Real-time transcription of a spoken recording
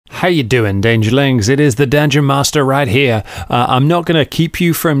How you doing, Dangerlings? It is the Dungeon Master right here. I'm not going to keep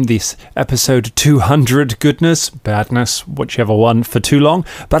you from this episode 200 goodness, badness, whichever one, for too long,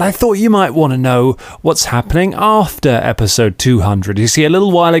 but I thought you might want to know what's happening after episode 200. You see, a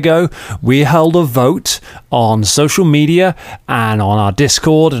little while ago, we held a vote on social media and on our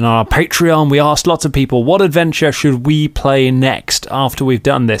Discord and on our Patreon. We asked lots of people, what adventure should we play next after we've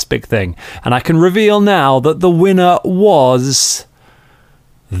done this big thing? And I can reveal now that the winner was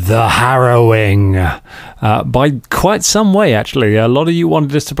The Harrowing, by quite some way, actually. A lot of you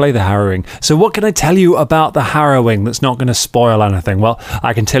wanted us to play The Harrowing. So what can I tell you about The Harrowing that's not going to spoil anything? Well,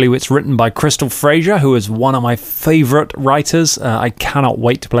 I can tell you it's written by Crystal Fraser, who is one of my favourite writers. I cannot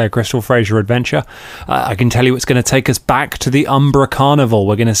wait to play a Crystal Fraser adventure. I can tell you it's going to take us back to the Umbra Carnival.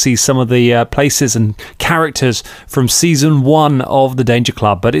 We're going to see some of the places and characters from Season 1 of the Danger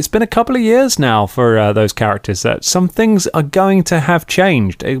Club. But it's been a couple of years now for those characters. Some things are going to have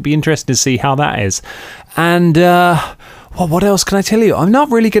changed. It'll be interesting to see how that is. And, well, what else can I tell you? I'm not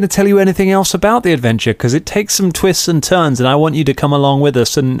really going to tell you anything else about the adventure because it takes some twists and turns and I want you to come along with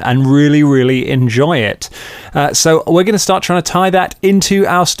us and really, really enjoy it. So we're going to start trying to tie that into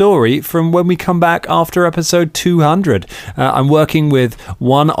our story from when we come back after episode 200. I'm working with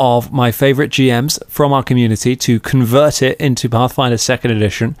one of my favourite GMs from our community to convert it into Pathfinder 2nd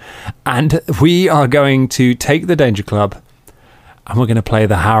Edition. And we are going to take the Danger Club and we're going to play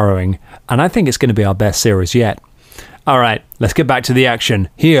The Harrowing. And I think it's going to be our best series yet. All right, let's get back to the action.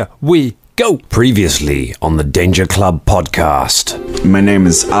 Here we go. Previously on the Danger Club podcast. My name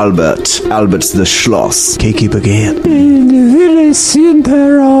is Albert. Albert the Schloss. Kiki Bugden. In the very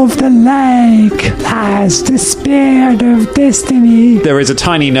center of the lake lies the spirit of destiny. There is a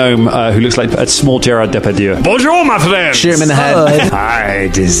tiny gnome who looks like a small Gerard Depardieu. Bonjour, my friend. Shoot him in the head. I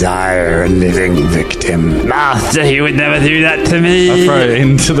desire a living victim. Master, he would never do that to me. I throw it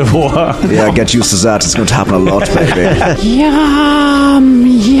into the water. Yeah, get used to that. It's going to happen a lot, baby. Yum,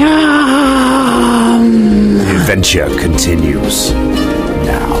 yum. The adventure continues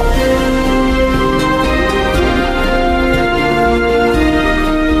now.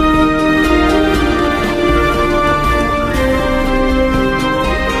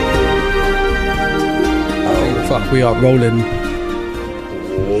 Fuck, we are rolling.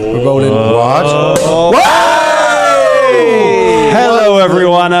 We're rolling. What? Hello,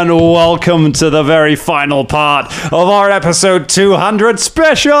 everyone, and welcome to the very final part of our episode 200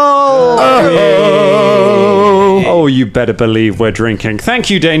 special. Oh, you better believe we're drinking. Thank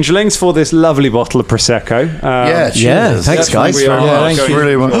you, Dangerlings, for this lovely bottle of Prosecco. Thanks, guys. Thank you.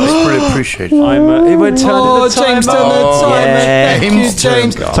 Really appreciate it. It went turn at the time. James, turn the timer. Thank you,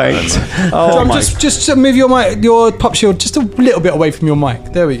 James. Thanks. Oh, my. Just move your mic, your pop shield, just a little bit away from your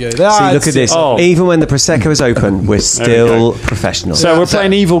mic. There we go. See, look at this. Oh. Even when the Prosecco is open, we're still professional. So we're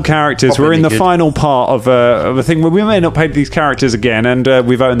playing evil characters. We're in the final part of a thing where we may not play these characters again, and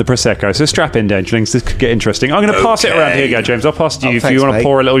we've opened the Prosecco. So strap in, Dangerlings. This could get interesting. I'm going to pass it around. Here you go, James. I'll pass it to you if you want to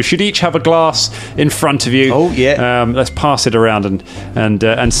pour a little. You should each have a glass in front of you. Oh, yeah. Let's pass it around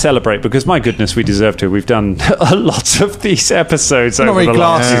and celebrate, because my goodness, we deserve to. We've done a lot of these episodes Not over really the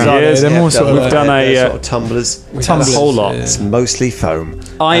last glasses, few are they? years. They're more sort of We've done sort of tumblers. a whole lot. It's mostly foam.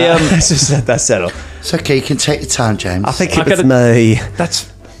 That's settle. It's okay, you can take your time, James. I think it was me.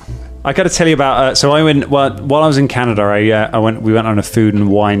 I got to tell you about. So I went while I was in Canada. We went on a food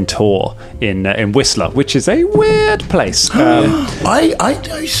and wine tour in Whistler, which is a weird place. I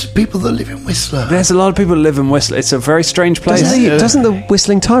know people that live in Whistler. There's a lot of people that live in Whistler. It's a very strange place. Doesn't the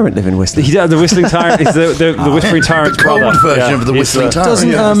Whistling Tyrant live in Whistler? The Whistling Tyrant is the Whispering Tyrant's the cold brother. version of the Whistling Tyrant.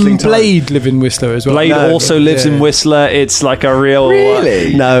 Doesn't Blade live in Whistler as well? Blade also lives in Whistler. It's like a real.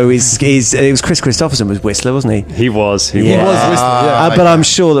 Really? No, it was Chris Christopherson was Whistler, wasn't he? He was. He was Whistler. Yeah. But I'm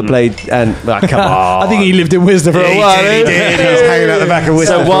sure that Blade and come on. I think he lived in Whistler for a while. He did. He was hanging out the back of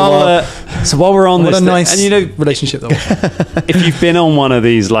Whistler. So while we're on What this, a nice and relationship that was. if you've been on one of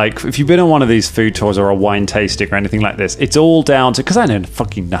these food tours or a wine tasting or anything like this, it's all down to, because I know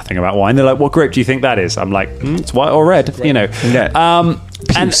fucking nothing about wine. They're like, what grape do you think that is? I'm like, it's white or red, you know. Yeah.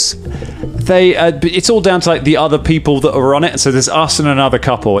 And it's all down to like the other people that are on it. So there's us and another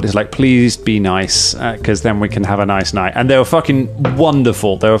couple. It's like, please be nice, because then we can have a nice night. And they were fucking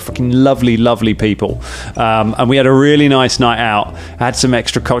wonderful. They were fucking lovely people. And we had a really nice night out. Had some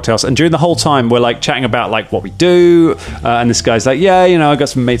extra cocktails, and during the whole time we're like chatting about like what we do. And this guy's like, yeah, you know, I got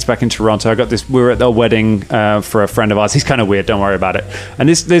some mates back in Toronto. We were at their wedding for a friend of ours. He's kind of weird. Don't worry about it. And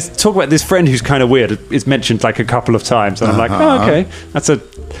there's talk about this friend who's kind of weird is mentioned like a couple of times. And I'm like, oh, okay, that's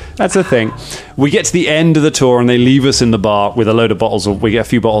a thing. we get to the end of the tour and they leave us in the bar with a load of bottles. We get a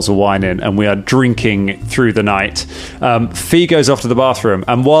few bottles of wine in and we are drinking through the night. Fee goes off to the bathroom,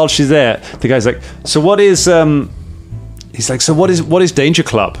 and while she's there, the guy's like, so what is... He's like, so what is Danger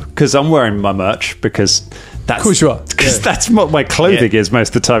Club? Because I'm wearing my merch because... That's, of course you are. Because that's what my clothing is most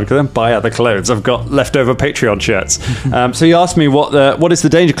of the time, because I don't buy other clothes. I've got leftover Patreon shirts. So he asked me what is the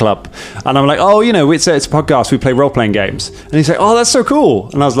Danger Club? And I'm like, it's a podcast. We play role-playing games. And he's like, oh, that's so cool.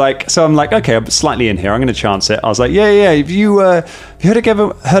 And I was like, okay, I'm slightly in here. I'm going to chance it. I was like, yeah. Have you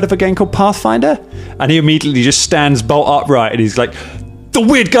heard of a game called Pathfinder? And he immediately just stands bolt upright and he's like, the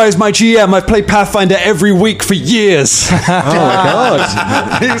weird guy is my GM. I've played Pathfinder every week for years. Oh, my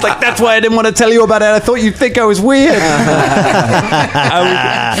God. He was like, that's why I didn't want to tell you about it. I thought you'd think I was weird.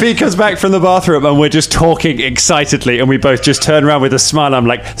 Fee comes back from the bathroom and we're just talking excitedly and we both just turn around with a smile. I'm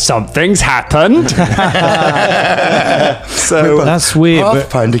like, something's happened. So that's weird.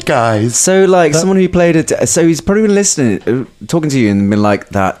 Pathfinder guys. So, like, someone who played it... So he's probably been listening, talking to you and been like,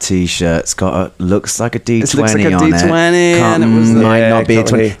 that T-shirt's looks like a D20 It looks like a on D20 it. and it was might not be a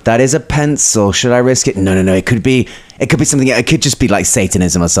 20. That is a pencil. Should I risk it? No. It could be something. It could just be like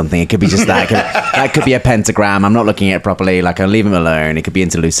Satanism or something. It could be just that. That could be a pentagram. I'm not looking at it properly. Like, I'll leave him alone. It could be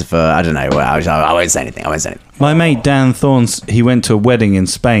into Lucifer. I don't know. I won't say anything. My mate Dan Thorns, he went to a wedding in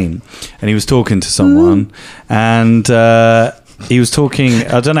Spain and he was talking to someone and he was talking,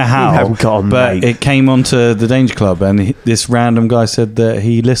 I don't know how, but it came onto the Danger Club and this random guy said that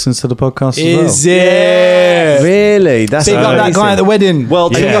he listens to the podcast as well. Is it? Really? That's big up that guy at the wedding. Well,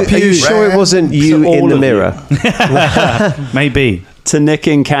 Are you sure it wasn't you in the mirror? Maybe. To Nick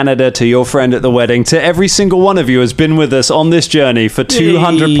in Canada, to your friend at the wedding, to every single one of you has been with us on this journey for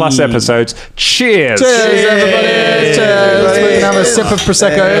 200 plus episodes. Cheers! Cheers, everybody! Cheers! We can have a sip of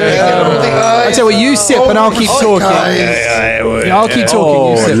Prosecco. I'll tell you what, you sip and I'll keep talking. I'll keep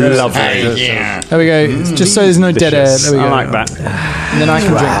talking, you sip. Lovely. There we go. Just so there's no dead air. There we go. I like that. And then I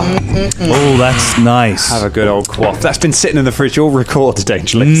can drink. Oh, that's nice. Have a good old quaff. That's been sitting in the fridge all record,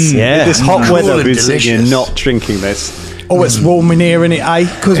 Dangerlings. Yeah. This hot weather, we've been sitting delicious. here not drinking this. Oh, it's warm in here, innit, eh?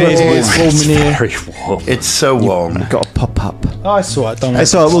 Because it's warm in here. Very warm. It's so warm. Got to pop up. Oh, I saw it. Don't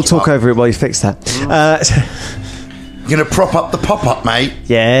It's all right, we'll talk over it while you fix that. You're going to prop up the pop-up, mate.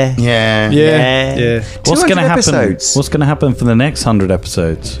 Yeah. What's going to happen? episodes. What's going to happen for the next 100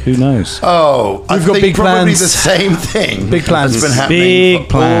 episodes? Who knows? Oh, I We've got think big probably plans. the same thing. Big plans. That's been happening Big for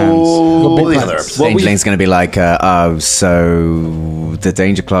plans. all Got big the plans. other episodes. Dangerling's going to be like, so the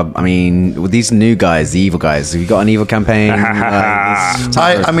Danger Club, I mean, with these new guys, the evil guys, have you got an evil campaign? I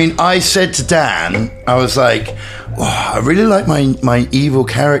said to Dan, I was like, I really like my evil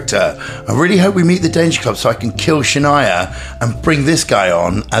character. I really hope we meet the Danger Club so I can kill Shania and bring this guy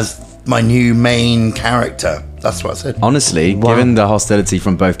on as my new main character. That's what I said. Honestly, given the hostility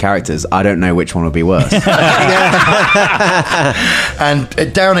from both characters, I don't know which one would be worse.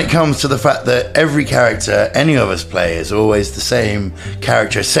 And down it comes to the fact that every character any of us play is always the same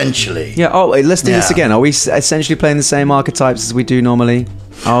character, essentially. Yeah, let's do this again. Are we essentially playing the same archetypes as we do normally?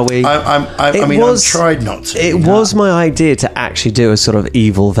 Are we? I've tried not to. It was my idea to actually do a sort of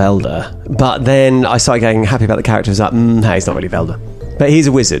evil Velda, but then I started getting happy about the character. I was like, hey, he's not really Velda. But he's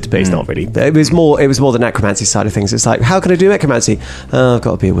a wizard, but he's not really. But it was more the necromancy side of things. It's like, how can I do necromancy? I've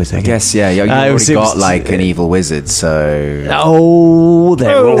got to be a wizard. I guess, yeah. You've already got like an evil wizard, so... Oh,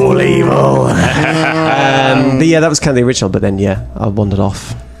 they're all evil. But yeah, that was kind of the original, but then, I wandered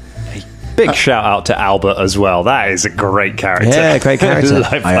off. Big shout out to Albert as well. That is a great character. Yeah, great character. I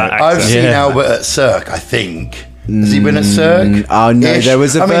love that actor. I've seen Albert at Cirque, I think. Has he been at Cirque? Oh no, there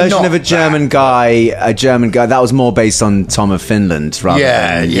was a version of a German guy. That was more based on Tom of Finland, rather.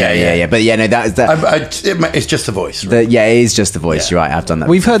 But it's just the voice. Right? It is just the voice. You're right. I've done that.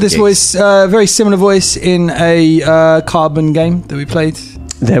 We've heard this voice, very similar voice, in a carbon game that we played.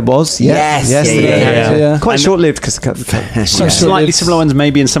 There was, yes. Quite short-lived because slightly similar ones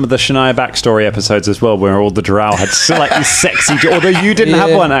maybe in some of the Shania backstory episodes as well, where all the drow had slightly sexy. Although you didn't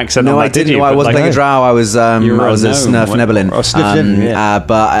have one accent. No, on I that, did didn't. you? I wasn't playing a drow. I was a Snurf Nebelin.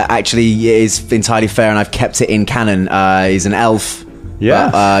 But actually, it is entirely fair, and I've kept it in canon. He's an elf.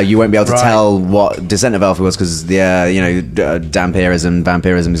 Yeah, but, you won't be able to tell what descent of elf it was because vampirism,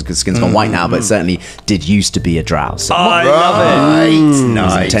 his skin's gone white now, but certainly did used to be a drow. So. I love it.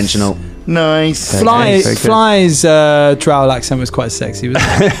 Nice. It was intentional. Nice. Fly's drow accent was quite sexy,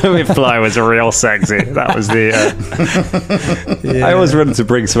 wasn't it? Fly was real sexy. That was the... I always wanted to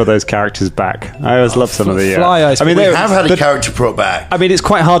bring some of those characters back. I always love some of the... Fly, we have had a character brought back. I mean, it's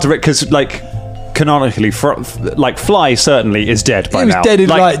quite hard to... Because, like... canonically, like Fly certainly is dead by He was now. dead in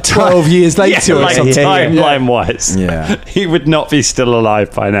like 12 years later or like something. timeline-wise. Yeah. He would not be still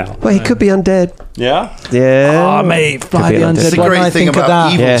alive by now. Well, he could be undead. Yeah? Yeah. Oh, mate, Could Fly be the undead. Undead. It's the Why don't I great thing think of about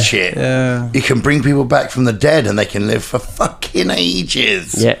that? evil Yeah. shit. Yeah. You can bring people back from the dead and they can live for fucking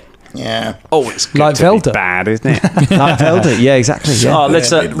ages. Yeah. Yeah. Oh, it's good Like to be Velda. bad, isn't it? Like Velda. Yeah, exactly. Yeah. Oh,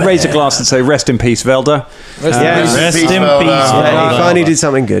 let's raise a glass and say rest in peace, Velda. Rest in peace. Yeah, he finally did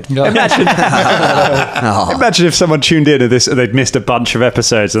something good. Imagine if someone tuned in to this and they'd missed a bunch of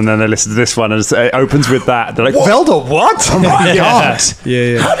episodes and then they listened to this one and it opens with that. They're like, Velda, what? Oh my God.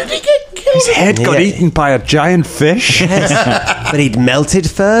 Yeah. How did he get killed? His head got Yeah. eaten by a giant fish. But he'd melted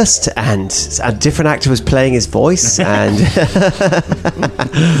first, and a different actor was playing his voice. And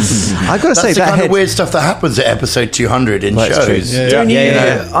I've got to say, That's the that kind head. of weird stuff that happens at episode 200 in That's true. shows. Yeah.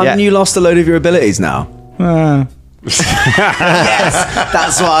 Yeah. You lost a load of your abilities now. Yes,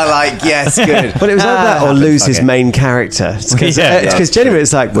 that's what I like. Yes, good. But it was like that, or lose his main character. Because generally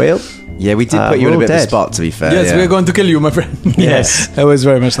it's like, well, Yeah, we did put you in a we're all bit of a dead. spot, to be fair. Yes, yeah. we're going to kill you, my friend. Yes. It was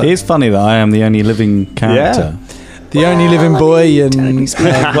very much that. It's funny that I am the only living character. The only living boy and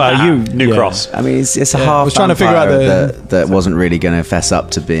Well, you, New Cross. I mean, it's a Yeah, half I was trying to figure out vampire that wasn't really going to fess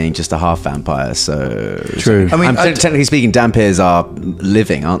up to being just a half vampire. So True. I mean, and technically speaking, Dampirs are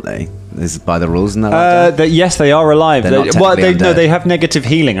living, aren't they? This is by the rules, and that. Yes, they are alive. They're not technically undead. They have negative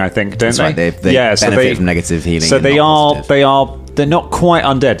healing, I think, don't That's they? right. They benefit from negative healing. So and they not positive. they're not quite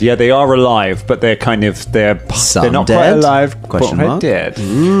undead. Yeah, they are alive, but they're kind of they're not quite dead? alive. Question but mark? dead.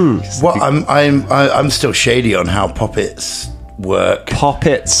 Well, I'm still shady on how puppets work.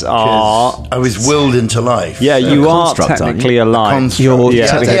 Puppets are. I was willed into life. Yeah, you are construct, aren't technically you? alive. Construct. You're Yeah.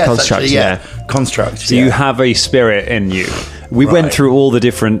 technically a Yes, construct, actually, yeah. Construct. So you have a spirit in you. We went Right. through all the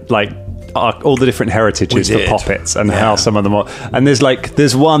different all the different heritages We for did. puppets and Yeah. how some of them are. And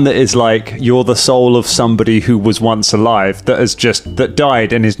there's one that is like you're the soul of somebody who was once alive that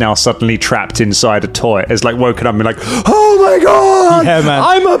died and is now suddenly trapped inside a toy. It's like woken up and be like, oh my God, Yeah, man.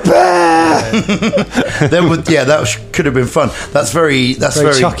 I'm a bear. that could have been fun. That's very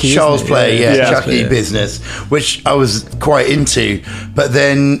Chucky, Charles isn't it? play, Yeah. Chucky Yeah. business, which I was quite into. But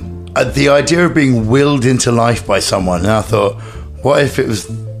then the idea of being willed into life by someone, and I thought, what if it was,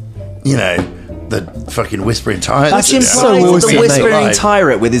 the fucking Whispering Tyrant? That's that's implied so the Whispering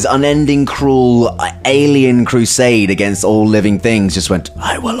Tyrant with his unending, cruel alien crusade against all living things just went,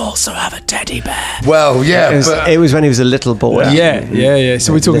 I will also have a teddy bear. Well, yeah, It was when he was a little boy. Yeah.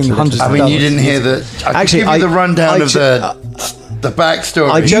 So we're talking hundreds I of mean, you dollars. didn't hear the. I Actually, could give you the rundown of the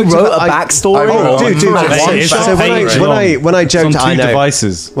backstory. You wrote a backstory? Dude. It's So a page when I joked, It's on I two know.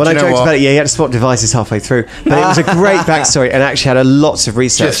 devices. When I Do you know joked what? about it, you had to swap devices halfway through. But it was a great backstory and actually had lots of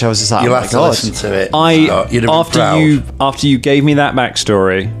research. I was just like, you'll oh my have to God. listen to it. You'd have been proud. After you gave me that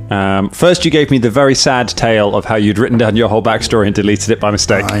backstory, first you gave me the very sad tale of how you'd written down your whole backstory and deleted it by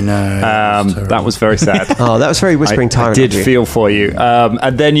mistake. I know. That was very sad. Oh, that was very Whispering I Tyrant. did of you. feel for you,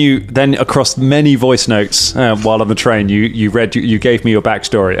 and then across many voice notes while on the train, you gave me your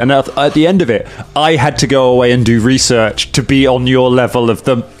backstory, and at the end of it, I had to go away and do research to be on your level of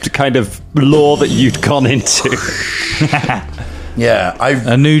the kind of lore that you'd gone into. Yeah, I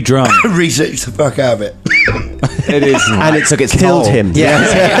A new drum. researched the fuck out of it. It is, And it took its killed toll. him.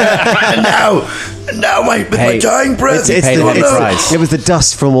 And now my dying breath. It's Paid a heavy the, price. it was the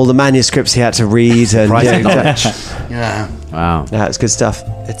dust from all the manuscripts he had to read. And Price of yeah, knowledge. Yeah. Wow. yeah, it's good stuff.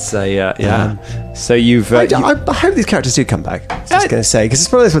 it's a So you've I hope these characters do come back. I was just going to say, because it's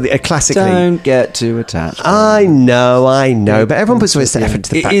probably a classically. Don't get too attached. I know, but everyone puts all this effort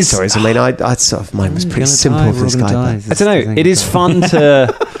into the It is- backstories. I mean, I sort of mine was pretty simple for this guy. I don't know. It is fun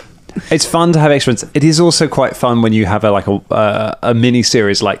to. It's fun to have experiments. It is also quite fun when you have a mini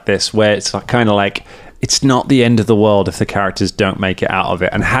series like this, where it's kind of like it's not the end of the world if the characters don't make it out of it,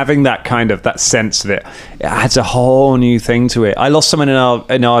 and having that kind of that sense of it adds a whole new thing to it. I lost someone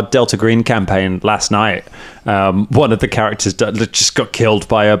in our Delta Green campaign last night. One of the characters just got killed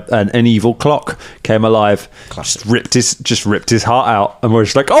by an evil clock, came alive, just ripped his heart out, and we're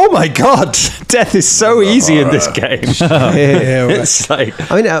just like, oh my God, death is so easy in this game. It's like,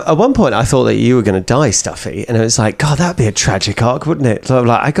 I mean, at one point I thought that you were going to die, Stuffy, and it was like, God, that'd be a tragic arc, wouldn't it? So I'm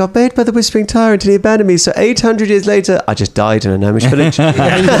like, I got made by the Whispering Tyrant and he abandoned me, so 800 years later, I just died in a gnomish village.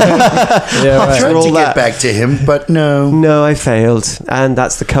 I tried to get back to him, but no. No, I failed, and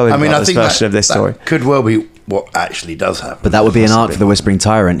that's the Coen I mean, I brothers think version of this that story. could well be what actually does happen. But that would be an arc for the Whispering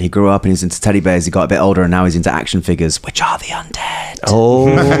Tyrant. He grew up and he's into teddy bears. He got a bit older and now he's into action figures, which are the undead. Oh,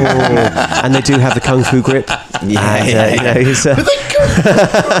 and they do have the kung fu grip. He's,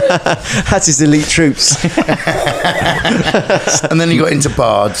 that's his elite troops. And then he got into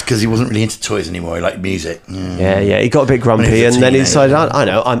bards because he wasn't really into toys anymore. He liked music. Yeah. He got a bit grumpy, and then he decided, I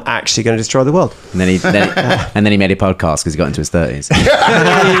know, I'm actually going to destroy the world. And then he made a podcast because he got into his 30s.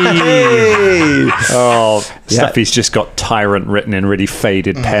 Oh, Steffi's just got Tyrant written in really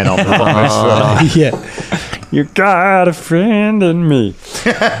faded pen on the bottom. Yeah. You got a friend in me.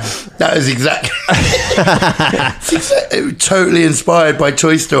 That is exactly. It was totally inspired by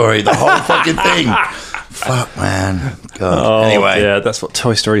Toy Story. The whole fucking thing. Fuck, man. God. Anyway. Yeah, that's what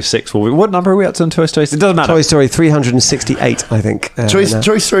Toy Story 6 will be. What number are we up to on Toy Story 6? It doesn't matter. Toy Story 368, I think. Toy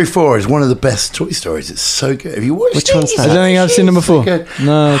Story 4 is one of the best Toy Stories. It's so good. Have you watched Which it? one's that? I don't think I've seen them before. So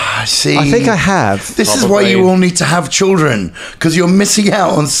No. See, I think I have. This is why you all need to have children, because you're missing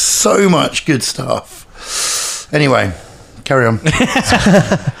out on so much good stuff. Anyway, carry on.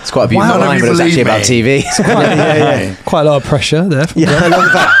 It's quite a beautiful None of line, you but it's actually believe about me. TV. Quite a lot of pressure there. Yeah, I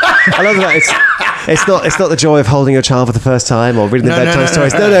love that. It's not the joy of holding your child for the first time or reading the bedtime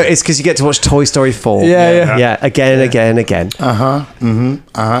stories. No, it's because you get to watch Toy Story 4. Yeah. Again. And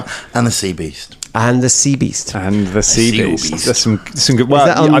the Sea Beast. And the Sea Beast. And the Sea Seal Beast. Beast. There's some good. Well,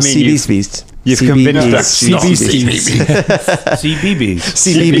 Is that on I mean, Sea Beast? you've Sea convinced Beast. us. CBBs.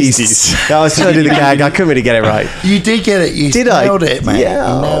 Sea Beast. I was trying to do the gag. I couldn't really get it right. You did get it. You Did I? nailed it, man.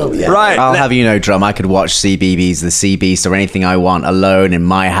 Yeah. You nailed it. Right. I'll have you know, Drum, I could watch CBBS, the Sea Beast, or anything I want alone in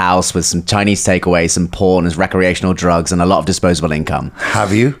my house with some Chinese takeaways, some porn as recreational drugs, and a lot of disposable income.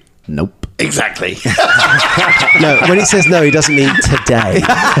 Have you? Nope. Exactly. No, when he says no, he doesn't mean today.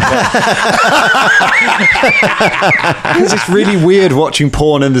 Because it's really weird watching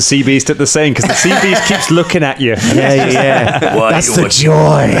porn and the Sea Beast at the same, because the Sea Beast keeps looking at you. Yeah. Why That's are you the watching-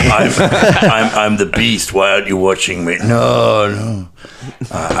 joy. I'm the Beast. Why aren't you watching me? No.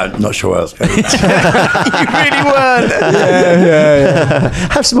 I'm not sure what else. You really weren't. Yeah.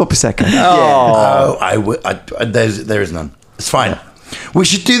 Have some more Prosecco. Oh, there is none. It's fine. We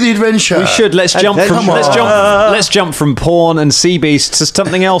should do the adventure. We should. Let's jump from porn and Sea Beast to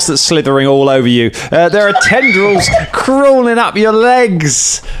something else that's slithering all over you. There are tendrils crawling up your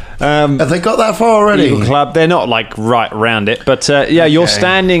legs. Have they got that far already? Eagle Club. They're not like right around it, but you're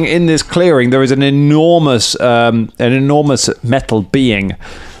standing in this clearing. There is an enormous metal being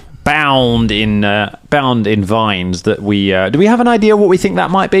bound in vines that we do we have an idea what we think that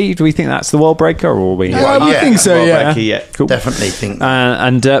might be? Do we think that's the World Breaker, or we? I think so. Yeah. Cool. Definitely think.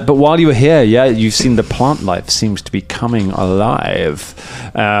 But while you were here, you've seen the plant life seems to be coming alive,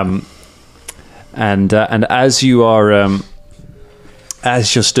 and as you are.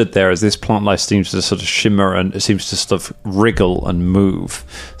 As you're stood there, as this plant life seems to sort of shimmer and it seems to sort of wriggle and move,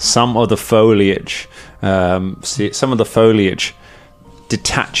 some of the foliage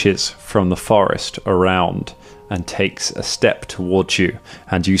detaches from the forest around and takes a step towards you,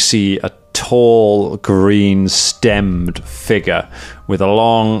 and you see a tall, green-stemmed figure with a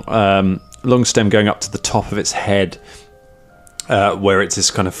long stem going up to the top of its head, where it's this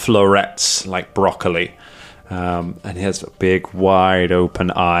kind of florets like broccoli. And he has big, wide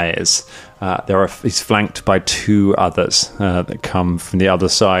open eyes. He's flanked by two others that come from the other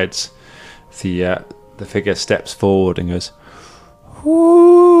sides. The figure steps forward and goes,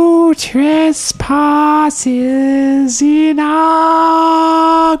 "Who trespasses in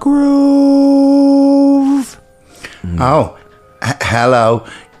our grove?" Oh, hello.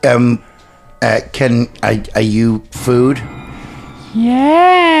 Are you food?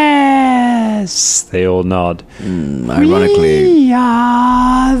 Yes. They all nod. Ironically, We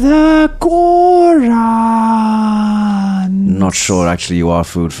are the Goran. not sure actually you are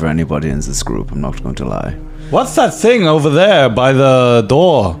food for anybody in this group, I'm not going to lie. What's that thing over there by the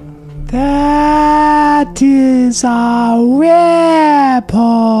door? That is our weapon.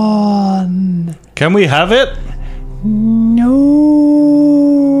 Can we have it? No.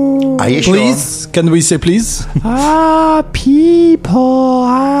 Are you Please? Can we say please? Our people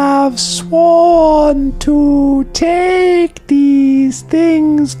have sworn to take these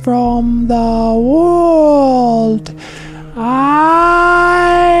things from the world.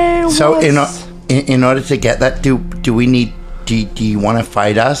 So in order to get that, do we need? Do you want to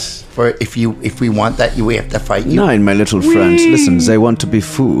fight us? For if we want that, we have to fight you. Nine, my little friend. Listen, they want to be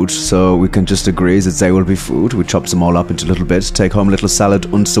food, so we can just agree that they will be food. We chop them all up into little bits, take home a little salad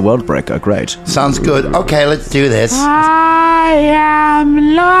and the World Breaker. Great. Sounds good. Okay, let's do this. I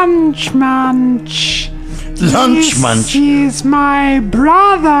am Lunch Munch. Lunch Munch. This is my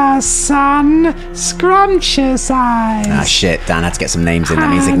brother's son, Scrumptious Eyes. Ah, shit, Dan had to get some names in.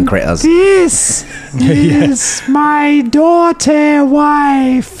 That means they can crit us. This is my daughter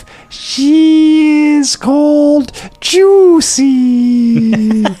wife, She is called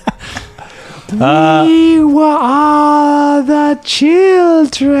Juicy. We are the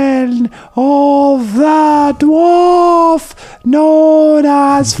children of the dwarf known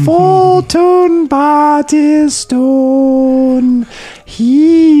as Folton Stone.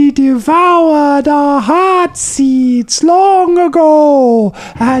 He devoured our heart seeds long ago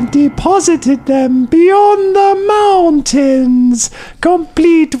and deposited them beyond the mountains,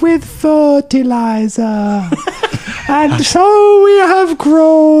 complete with fertilizer. And so we have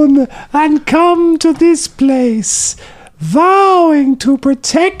grown and come to this place, vowing to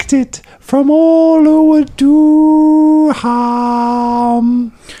protect it from all who would do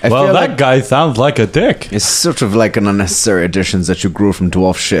harm. Well, that guy sounds like a dick. It's sort of like an unnecessary additions that you grew from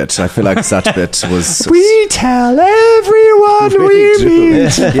dwarf shit. I feel like that bit was... We tell everyone we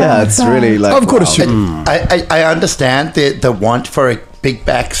meet. Yeah, it's really like... Of course you. I understand the want for a big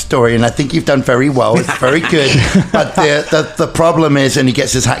backstory, and I think you've done very well. It's very good. But the problem is, and he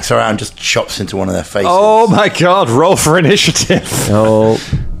gets his axe around, just chops into one of their faces. Oh my god, roll for initiative. Oh.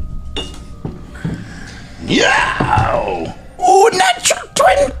 Yeah! Oh, natural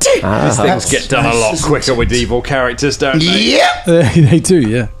 20! These things get done a lot quicker with evil characters, don't they? Yep! They do,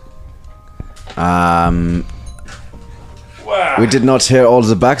 yeah. We did not hear all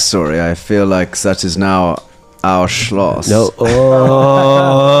the backstory. I feel like that is now our Schloss. No.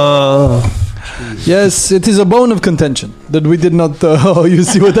 Oh. Yes, it is a bone of contention that we did not. Oh, you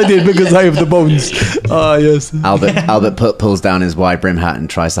see what I did because I have the bones. Ah, yes. Albert pulls down his wide brim hat and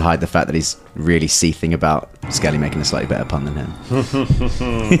tries to hide the fact that he's really seething about Skelly making a slightly better pun than him.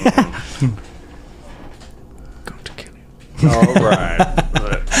 Going to kill you. All right.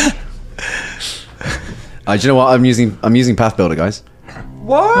 Do you know what? I'm using Path Builder, guys.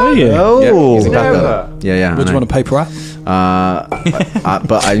 What? Oh, yeah. Yeah, using Path Builder. Yeah. What do you want a paper at?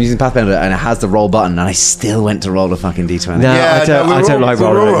 But I'm using Path Builder and it has the roll button, and I still went to roll a fucking d20. No, I don't like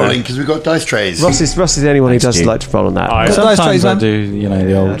rolling because we've got dice trays. Ross is the only one who does like to roll on that. Sometimes I do, you know,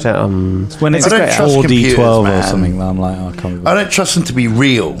 the old... when it's I don't trust 4d12 or computers, something, I'm like, oh, I can't... I don't trust them to be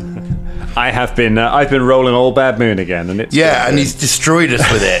real. I've been rolling all Bad Moon again, and it's and he's destroyed us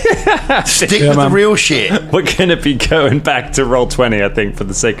with it. Stick with the real shit. We're gonna be going back to roll 20, I think, for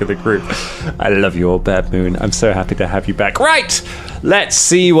the sake of the group. I love you all, Bad Moon. I'm so happy to have you back. Right, let's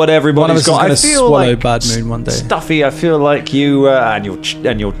see what everybody's got. I feel swallow like Bad Moon one day. Stuffy. I feel like you and you'll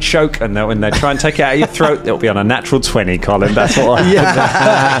choke, and when they try and take it out of your throat, it'll be on a natural 20, Colin. That's what.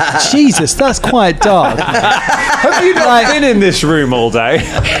 Jesus, that's quite dark. Have you not been in this room all day?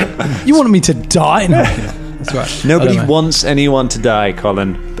 You wanted me to die? No. That's right. Nobody wants anyone to die,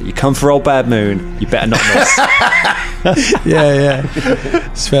 Colin. But you come for old Bad Moon, you better not miss. Yeah.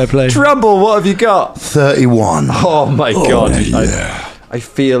 It's fair play. Trumbull, what have you got? 31. Oh my god. Yeah. I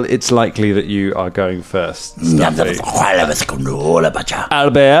feel it's likely that you are going first. Albert?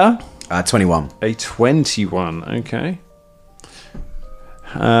 21. A 21, okay.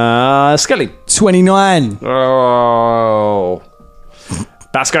 Skelly? 29. Oh.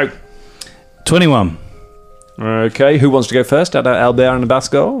 Basco? 21. Okay, who wants to go first out of Albert and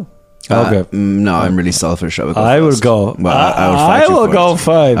Basco? I'll go. No, I'm really selfish. I will go. Well, I will go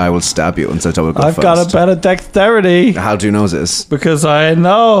first. I will stab you and so I will go I've first. got a better dexterity. How do you know this? Because I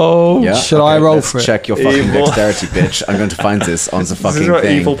know. Yeah? Should I roll let's for it? check your fucking Evil. dexterity, bitch. I'm going to find this on the fucking This is what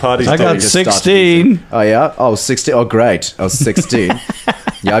thing. evil parties I do. got Just start 16. Oh, yeah? Oh, 16. Oh, great. I was 16.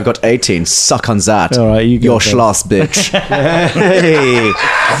 Yeah, I've got 18. Suck on that. All right, you go Your first. schloss, bitch. Hey.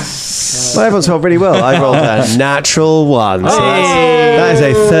 Well, everyone's rolled really well. I rolled a natural 1. So that is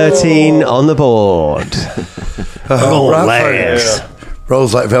a 13 on the board. Legs.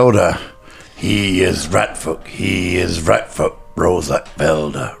 Rolls like Velda. He is Ratfoot. He is Ratfoot. Rolls like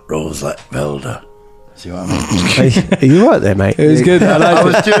Velda. Rolls like Velda. See what I mean? Are you right there, mate? It was good. I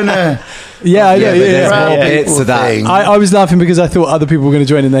was doing a... Yeah, I know. Yeah. It's that. I was laughing because I thought other people were going to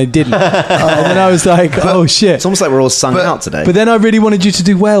join and they didn't. And then I was like, oh shit. It's almost like we're all sung out today. But then I really wanted you to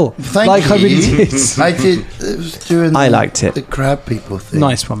do well. Thank like you. I really did. I did. It was doing. I liked it. The crab people thing.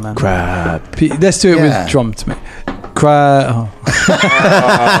 Nice one, man. Crab. Let's do it Yeah. with drum to me. Crab.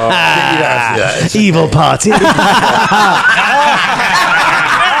 Evil party.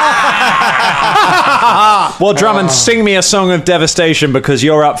 Well, Drummond, sing me a song of devastation because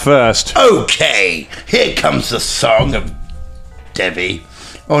you're up first. Okay, here comes the song of Debbie.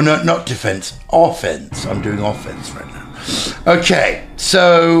 Oh no, not defense, offense. I'm doing offense right now. Okay,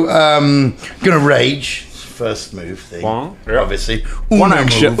 so gonna rage. first move thing. One, yeah. Obviously. One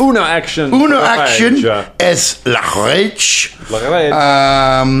action. Move. Uno action. Uno action Rage. es la rage. La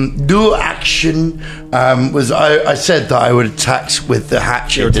rage. Do action was I said that I would attack with the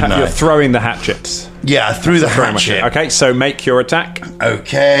hatchet, didn't You're I? throwing the hatchet. Yeah, I threw the Throwing hatchet. Okay, so make your attack.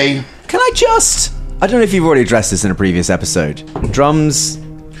 Okay. Can I just... I don't know if you've already addressed this in a previous episode. Drums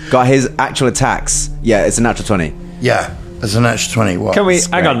got his actual attacks. Yeah, it's a natural 20. Yeah, there's an extra 20. What? Can we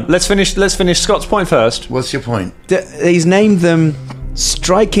hang on? Let's finish Scott's point first. What's your point? He's named them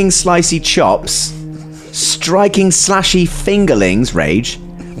Striking Slicey Chops, Striking Slashy Fingerlings, Rage,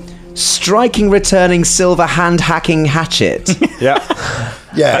 Striking Returning Silver Hand Hacking Hatchet. Yeah.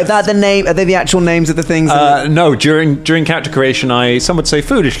 Yeah. Are that the name? Are they the actual names of the things? No, during character creation, some would say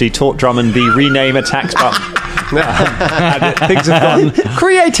foolishly taught Drummond the rename attacks button. And things have gone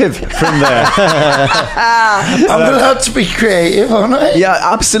creative from there. I'm allowed to be creative, aren't I? Yeah,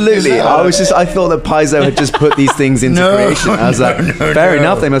 absolutely. I thought that Paizo had just put these things into creation. I was like, fair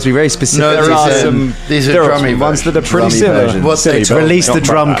enough. They must be very specific. No, There are some these are there are drummy some ones that are pretty Drummy similar. versions. What's they Silly, but Release not the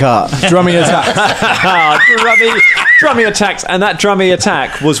drum like cut. Drummy attack. drummy attacks, and that drummy attack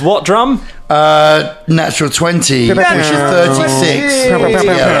was what drum? Natural 20, which is 36.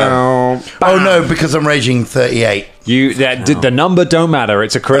 Yeah. Oh no, because I'm raging 38. The number don't matter.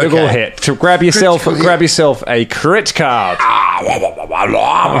 It's a critical Okay. hit. To grab yourself a crit card.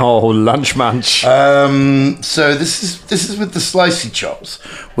 Oh, lunch munch. So this is with the slicey chops,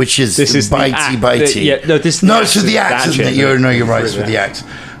 which is This is the bitey axe. bitey. No, it's with the axe, isn't it? You're right. It's with the axe.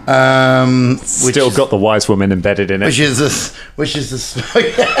 Which Still is, got the wise woman embedded in it. which is the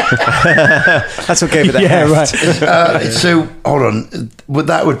That's what gave it a heft. so hold on.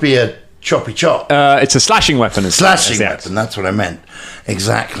 That would be a choppy chop. It's a slashing weapon. Slashing Yeah. weapon, that's what I meant.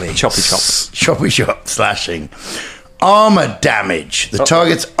 Exactly. Choppy chops. Choppy chop, slashing. Armor damage. The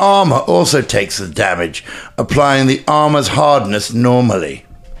target's armor also takes the damage, applying the armor's hardness normally.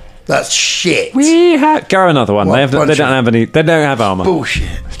 That's shit. Go another one. What They don't have any. They don't have armor. Bullshit.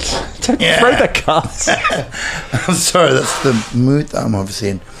 Throw the cards. I'm sorry, that's the mood that I'm obviously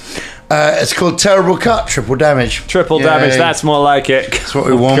in. It's called Terrible Cut, triple damage. Triple Yay. damage. That's more like it. That's what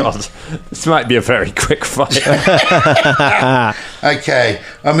we want. God. This might be a very quick fight. Okay.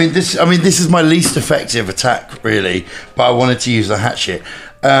 I mean this is my least effective attack, really, but I wanted to use the hatchet.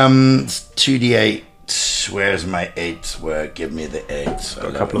 2d8. Where's my 8? Give me the 8.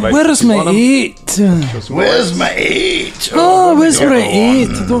 A couple of Where's my 8? Where's my 8? Oh, where's my 8?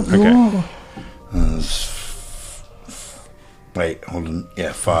 I don't know. Wait, hold on.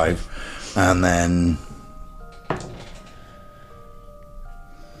 Yeah, 5. And then...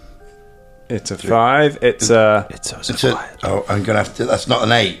 It's a 5. It's a... Oh, I'm going to have to... That's not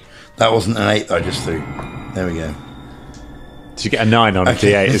an 8. That wasn't an 8 that I just threw. There we go. Did you get a 9 on a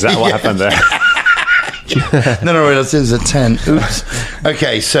D8? Is that what happened there? No, it was a 10. Oops.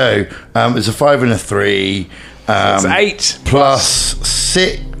 Okay, so it's a 5 and a 3. It's 8. Plus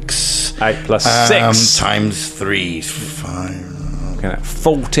 6. 8 plus 6. Times 3 is 5.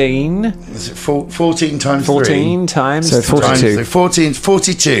 14. Is it 14 times 14 times... So 42.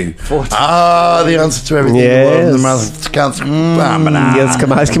 42. The answer to everything in the world in the mouth counts. Yes,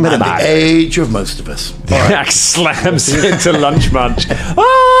 come on, At the age of most of us. The axe slams into Lunch Munch.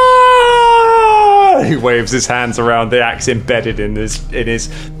 He waves his hands around, the axe embedded in his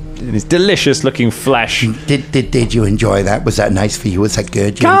delicious looking flesh. Did you enjoy that? Was that nice for you? Was that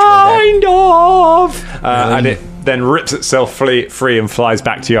good? You Kind of. And it then rips itself free and flies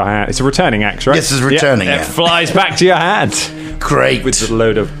back to your hand. It's a returning axe, right? Yes, it's returning, It yeah. flies back to your hand Great. with a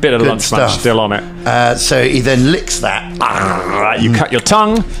load of bit of Good Lunch Munch stuff. still on it. So he then licks that. You cut your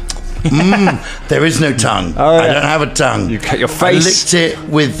tongue. There is no tongue. Oh, yeah. I don't have a tongue. You cut your I face. licked it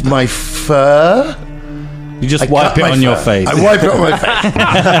with my fur. You just I wipe cut it my on your fur. face. I wipe it on my face.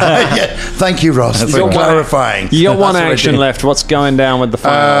 Yeah, thank you, Ross, for clarifying. You got one That's what I action did. left. What's going down with the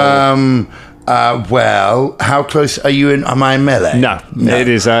final? Well, how close are you in? Am I in melee? No. It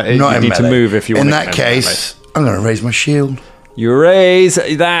is, not you in need to melee. move if you want In to that get in case, I'm going to raise my shield. You raise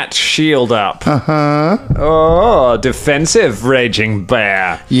that shield up. Oh, defensive raging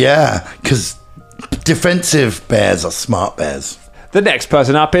bear. Yeah, because defensive bears are smart bears. The next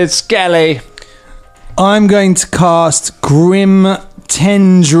person up is Skelly. I'm going to cast Grim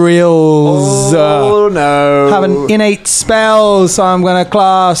Tendrils. Oh no! Have an innate spell, so I'm going to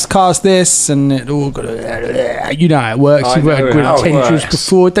cast this, and it all got you know how it works. I You've know heard Grim how it Tendrils works.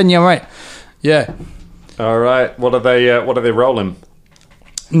 before, didn't you? Right? Yeah. All right. What are they rolling?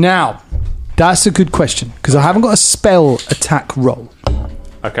 Now, that's a good question because I haven't got a spell attack roll.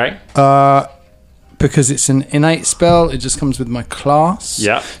 Okay. because it's an innate spell. It just comes with my class.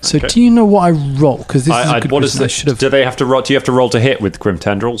 Yeah. So okay. do you know what I roll? Because this is a good what is question. I this? should have. Do they have to roll? Do you have to roll to hit with Grim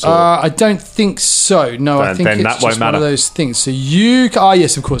Tendrils? Or? I don't think so. No, I think then it's that just won't one matter. of those things. So you...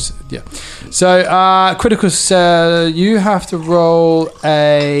 yes, of course. Yeah. So critical... you have to roll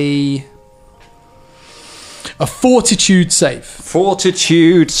a fortitude save.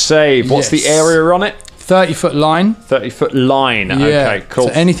 Fortitude save. What's the area on it? 30-foot line. 30-foot line. Yeah. Okay, cool.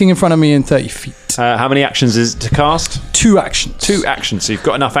 So anything in front of me in 30 feet. How many actions is it to cast? 2 actions. 2 actions. So you've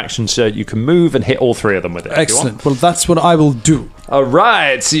got enough actions so you can move and hit all 3 of them with it. Excellent. Well, that's what I will do. All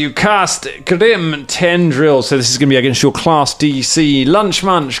right. So you cast Grim Tendrils. So this is going to be against your class DC. Lunch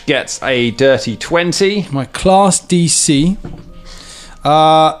Munch gets a dirty 20. My class DC.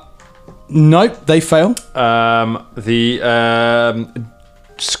 Nope, they fail. The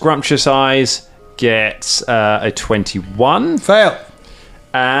Scrumptious Eyes gets a 21. Fail.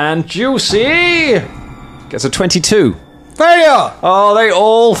 And Juicy gets a 22. Failure. Oh, they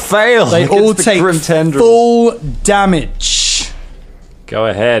all fail. They all take Grim Tendrils. full damage. Go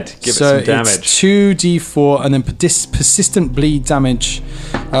ahead, give it So some damage. it's 2d4 and then persistent bleed damage.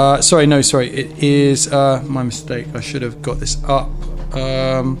 Sorry. It is my mistake. I should have got this up.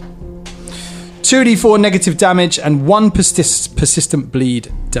 2d4 negative damage and 1 persistent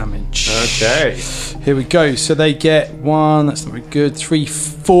bleed damage. Okay. Here we go. So they get 1. That's not very good. 3,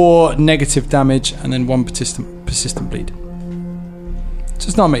 4 negative damage and then 1 persistent bleed. So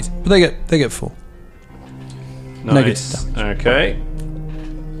it's not amazing, but they get 4. Nice. Negative damage. Okay.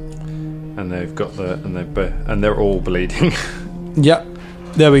 And they've got and they're all bleeding. Yep.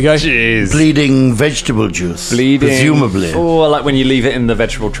 There we go. Jeez. Bleeding vegetable juice. Bleeding. Presumably. Oh, like when you leave it in the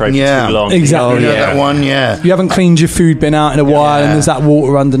vegetable tray for too long. Exactly. You know that one, yeah. You haven't cleaned your food bin out in a while and there's that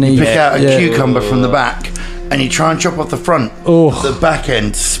water underneath. Pick out a cucumber from the back and you try and chop off the front. Oh. The back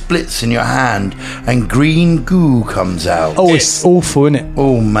end splits in your hand and green goo comes out. Oh, it's awful, isn't it?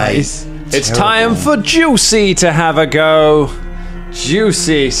 Oh, mate. It's time for Juicy to have a go.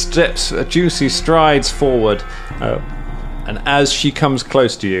 Juicy strides forward. And as she comes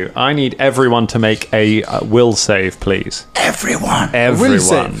close to you, I need everyone to make a will save, please. Everyone. Everyone. Will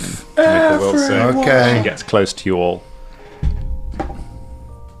save. To make a will save. Okay. She gets close to you all.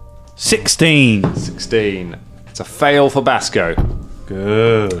 16. 16. It's a fail for Basco.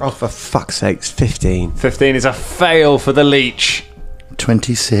 Good. Oh, for fuck's sakes, 15. 15 is a fail for the leech.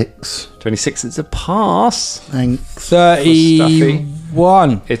 26. 26 is a pass. Thanks.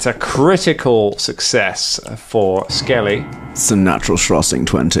 31. It's a critical success for Skelly. It's a natural schlossing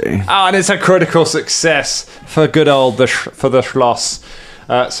 20. Oh, and it's a critical success for good old the Schloss.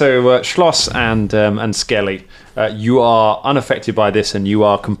 So Schloss and Skelly, you are unaffected by this, and you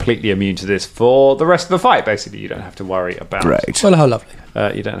are completely immune to this for the rest of the fight. Basically, you don't have to worry about. Great. Well, how lovely.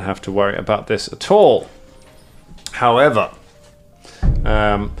 You don't have to worry about this at all. However,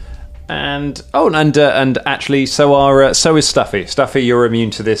 and actually, so is Stuffy. Stuffy, you're immune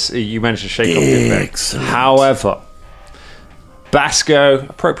to this. You managed to shake off the effect. Excellent. However, Basco,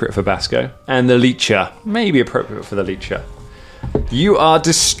 appropriate for Basco, and the Leecher, maybe appropriate for the Leecher. You are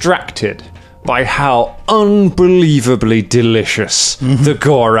distracted by how unbelievably delicious the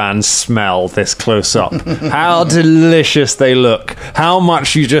Gorans smell this close up. How delicious they look. How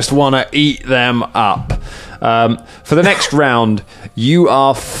much you just want to eat them up. For the next round, you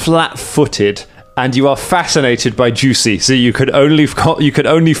are flat-footed and you are fascinated by Juicy, so you could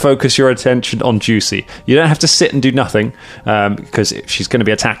only focus your attention on Juicy. You don't have to sit and do nothing because she's going to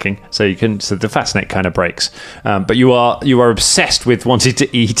be attacking. So the fascinate kind of breaks. But you are obsessed with wanting to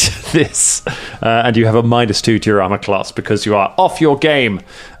eat this, and you have a -2 to your armor class because you are off your game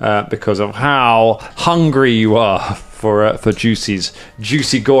because of how hungry you are for Juicy's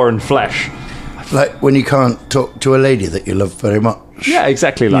juicy gore and flesh. Like when you can't talk to a lady that you love very much. Yeah,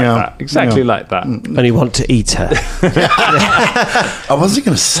 exactly like that. Exactly like that. And you want to eat her. I wasn't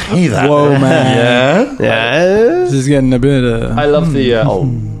going to say that. Whoa, man. Yeah. This is getting a bit... I love the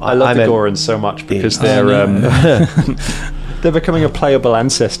Gorans so much because they're becoming a playable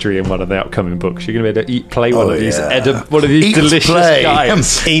ancestry in one of the upcoming books. You're going to be able to play one of these delicious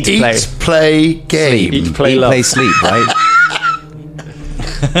guys. Eat, play, game. Eat, play, Eat, love. play, sleep, right?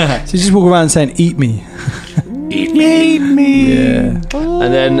 So you just walk around saying, eat me. Eat me. Yeah.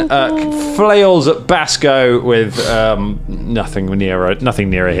 And then flails at Basco with nothing near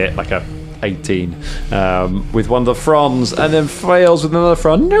a hit, like a 18 with one of the fronds, and then flails with another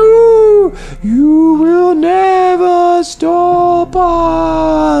frond. No, you will never stop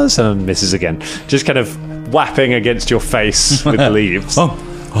us, and misses again, just kind of whapping against your face with the leaves.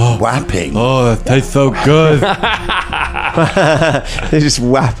 Whapping. Oh, that tastes so good. They just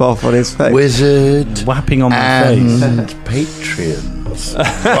whap off on his face. Wizard Whapping on my and face. Patreons.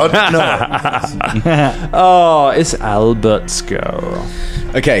 God knows. Oh, it's Albert's go.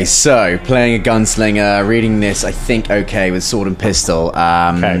 Okay, so playing a gunslinger, reading this, I think okay with sword and pistol.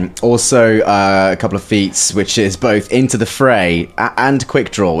 Okay. Also, a couple of feats, which is both into the fray and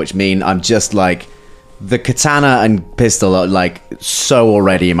quick draw, which mean I'm just like the katana and pistol are like so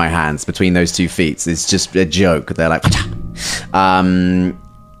already in my hands between those two feats. It's just a joke. They're like, I'm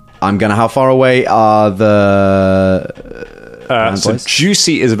gonna. How far away are the? So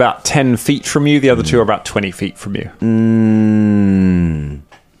Juicy is about 10 feet from you. The other two are about 20 feet from you.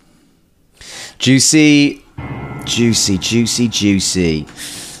 Juicy. Just It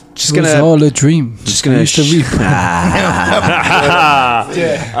was all a dream. Just gonna.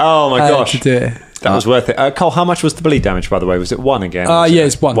 Oh my I had gosh. to do it. That was worth it. Cole, how much was the bleed damage, by the way? Was it 1 again? Yeah,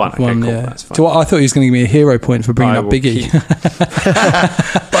 it's one. Okay, cool. Yeah. That's fine. So I thought he was going to give me a hero point for bringing I up will Biggie.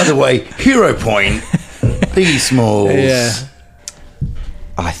 By the way, hero point. Biggie Smalls. Yeah.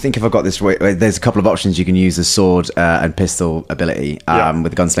 I think if I got this right, there's a couple of options you can use the sword and pistol ability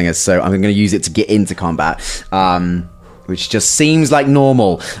with the gunslingers. So I'm going to use it to get into combat, which just seems like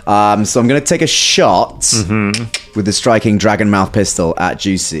normal. So I'm going to take a shot with the striking dragon mouth pistol at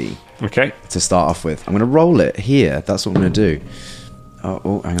Juicy. Okay. To start off with, I'm going to roll it here. That's what I'm going to do.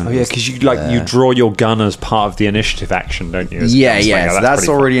 Oh, hang on. Oh yeah, because you draw your gun as part of the initiative action, don't you? Yeah. So that's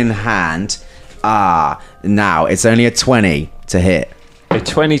already in hand. Now it's only a 20 to hit. A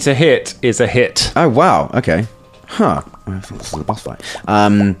 20 to hit is a hit. Oh wow. Okay. Huh. I think this is a boss fight.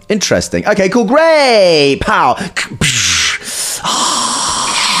 Interesting. Okay. Cool. Great. Pow.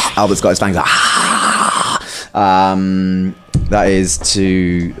 Albert's got his fangs out. That is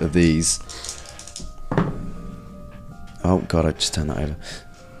 2 of these. Oh god, I just turned that over.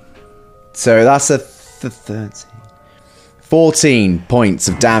 So that's a 13. 14 points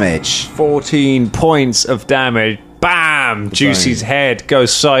of damage. 14 points of damage. Bam! Juicy's head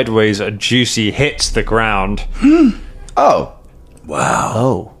goes sideways and Juicy hits the ground. Oh.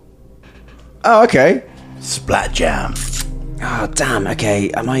 Wow. Oh, okay. Splat jam. Oh, damn.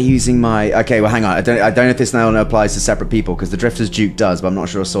 Okay, am I using my... Okay, well, hang on. I don't know if this now applies to separate people, because the Drifter's Duke does, but I'm not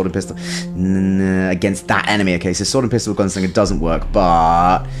sure a sword and pistol... against that enemy. Okay, so sword and pistol gunslinger doesn't work,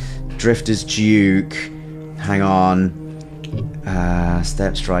 but... Drifter's Duke... Hang on.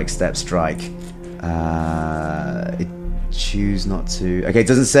 Step strike. It choose not to... Okay, it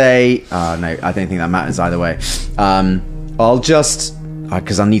doesn't say... no, I don't think that matters either way. I'll just...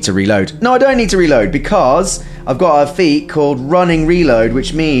 Because I need to reload. No, I don't need to reload, because I've got a feat called Running Reload,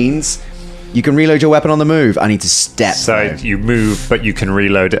 which means you can reload your weapon on the move. I need to step. So you move, but you can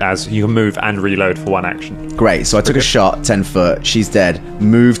reload it as... You can move and reload for one action. Great, so I took a shot, 10 foot, she's dead.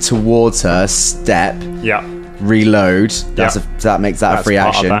 Move towards her, step. Yeah. Reload. That makes that a free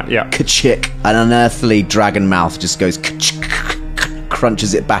part of action. that, yeah. Ka-chick. An unearthly dragon mouth just goes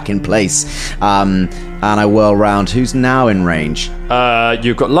crunches it back in place. And I whirl round. Who's now in range?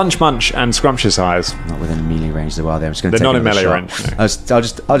 You've got Lunch Munch and Scrumptious Eyes. Not within melee range, though, are they? I'm just going to take They're not in another melee shot. range. No.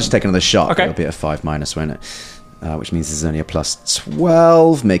 I'll just take another shot. Okay. It'll be a 5 minus, won't it? Which means there's only a plus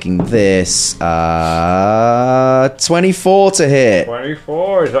 12, making this 24 to hit.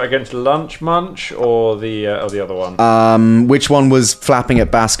 24. Is that against Lunch Munch or the other one? Which one was flapping at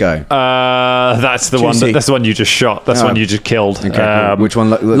Basco? That's the one. That's the one you just shot. That's the one you just killed. Okay, cool. Which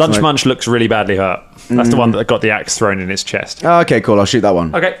one? Lunch Munch looks really badly hurt. That's the one that got the axe thrown in his chest. Oh, okay, cool. I'll shoot that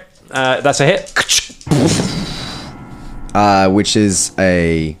one. Okay, that's a hit. Which is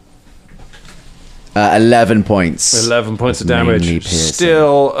a 11 points. 11 points of Mainly damage. piercing.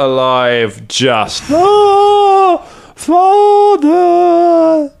 Still alive, just. Oh,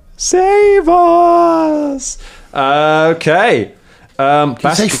 Father, save us. Okay. Did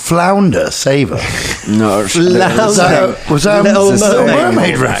you say flounder saver? No, was that Little a Mermaid.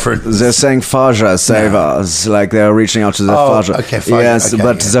 mermaid reference? they're saying Faja save us, like they're reaching out to the Faja. Okay, Faja, yes, okay,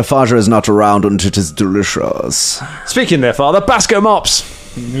 but yeah. the Faja is not around and it is delicious. Speaking there, Father, Basco Mops.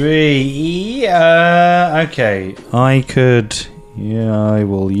 Okay. I could... Yeah, I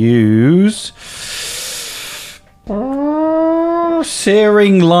will use...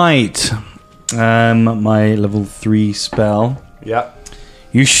 Searing Light. My level 3 spell. Yeah.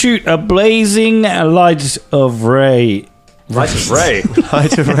 You shoot a blazing light of ray. Light of Ray.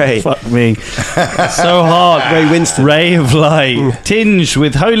 Light of Ray. Fuck me. So hard. Ray Winston. Ray of light. Tinged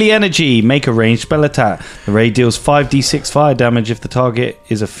with holy energy. Make a ranged spell attack. The ray deals 5d6 fire damage. If the target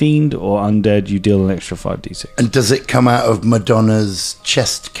is a fiend or undead, you deal an extra 5d6. And does it come out of Madonna's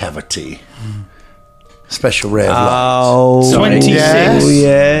chest cavity? Special ray of light. 26.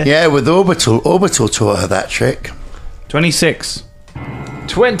 Yeah, with Orbital. Orbital taught her that trick. 26.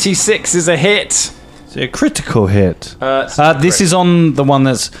 26 is a hit. It's a critical hit. This this is on the one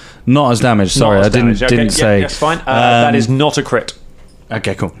that's not as damaged. Sorry, I didn't say. That's fine. That is not a crit.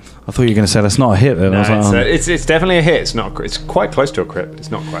 Okay, cool. I thought you were going to say that's not a hit. Then. I was like, it's definitely a hit. It's not a crit. It's quite close to a crit, but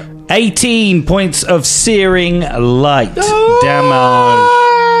it's not quite. 18 points of searing light damage.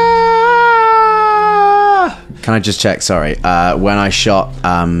 Can I just check? Sorry. When I shot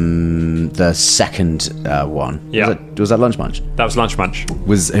the second one, was that Lunch Munch? That was Lunch Munch.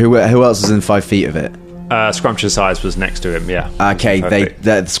 Who else was in 5 feet of it? Scrumptious Eyes was next to him. Yeah. Okay.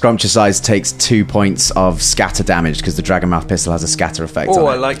 The Scrumptious Eyes takes 2 points of scatter damage because the Dragonmouth pistol has a scatter effect. Oh,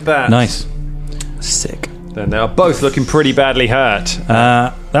 on I it. like that. Nice. Sick. Then they are both looking pretty badly hurt.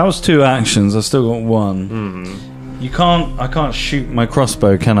 That was 2 actions. I've still got 1. I can't shoot my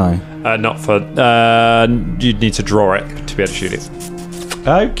crossbow, can I? Not for. You'd need to draw it to be able to shoot it.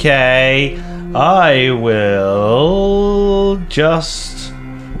 Okay. I will just.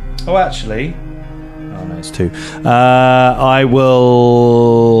 Oh, actually. Oh no, it's 2. I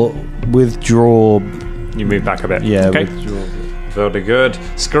will withdraw. You move back a bit. Yeah. Okay. Withdraw. Very good.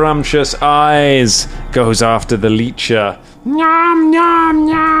 Scrumptious Eyes goes after the leecher. Nyam, nyam,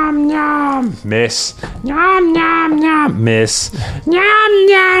 nyam, nyam. Miss. Nyam, nyam, nyam. Miss. Nyam,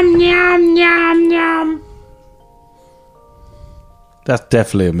 nyam, nyam, nyam, nyam. That's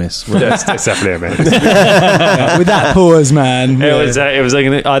definitely a miss. That's definitely a miss. With that pause, man. It was either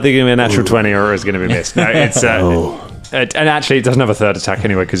going to be a natural 20 or it was going to be missed. No, it's and actually it doesn't have a third attack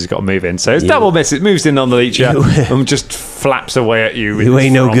anyway because he's got to move in. So it's double miss. It moves in on the leecher and just flaps away at you. You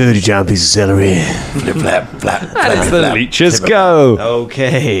ain't no good, you giant piece of celery. Flip, flap, flap, And it's the leecher's go.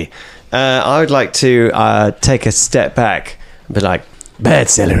 Okay. I would like to take a step back and be like, bad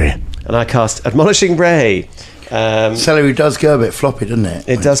celery. And I cast Admonishing Ray. Celery does go a bit floppy, doesn't it?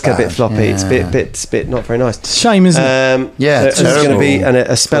 It does go a bit floppy. It's a bit not very nice. Shame, isn't it? Yeah, so it's going to be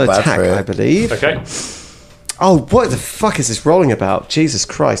a spell Feel bad attack, for it. I believe. Okay. Oh, what the fuck is this rolling about? Jesus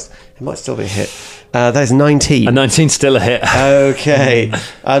Christ. It might still be a hit. That is 19. A 19's still a hit. Okay.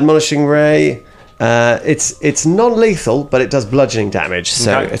 Admonishing Ray. It's non-lethal, but it does bludgeoning damage,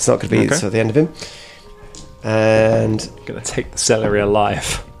 so Okay. it's not going to be to the end of him. And Gonna take the celery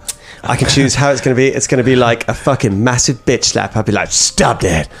alive. I can choose how it's going to be. It's going to be like a fucking massive bitch slap. I'll be like, stop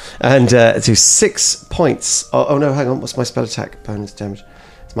that. And do 6 points. Oh, no, hang on. What's my spell attack bonus damage?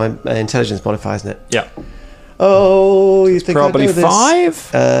 It's my intelligence modifier, isn't it? Yeah. Oh, you think Probably I know this?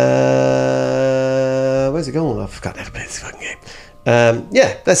 5? Where's it going? I forgot how to play this fucking game.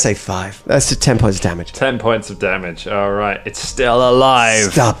 Yeah, let's say 5. That's 10 points of damage. 10 points of damage. All right. It's still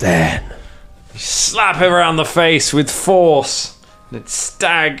alive. Stop that. Slap it around the face with force. And it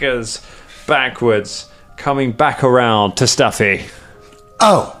staggers backwards, coming back around to Stuffy.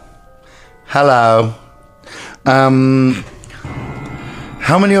 Oh, hello.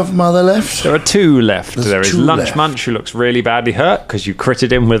 How many of them are there left? There are 2 left. There's There is 2 Lunch left. Munch, who looks really badly hurt because you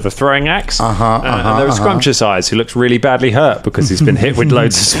critted him with a throwing axe. And there is Scrumptious Eyes, who looks really badly hurt because he's been hit with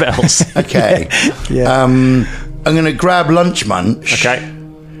loads of spells. Okay. I'm going to grab Lunch Munch. Okay.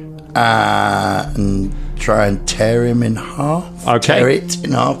 And try and tear him in half. Okay. Tear it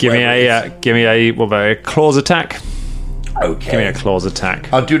in half. Give me whatever it a claws attack. is. Okay. Give me a claws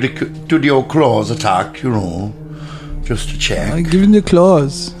attack. I'll do the old claws attack, just to check. I'm giving the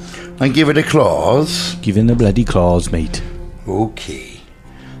claws. And give it a claws. Give him the bloody claws, mate. Okay.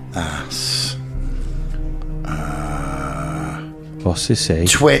 That's What's this say?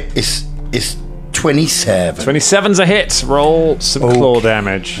 it's 27. 27's a hit. Roll some claw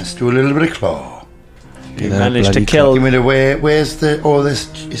damage. Let's do a little bit of claw. You managed to kill. Give me the where's the this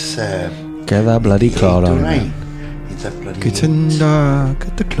is Get that bloody claw eight, on. right? It's that bloody Get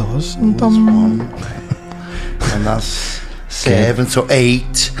the claws. That's one. And that's 7, so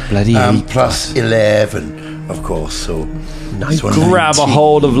 8. Bloody 8 plus 11, of course. So Grab a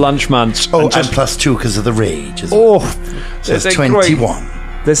hold of Lunch Munch. Oh, and plus 2 because of the rage. Oh, so it's 21.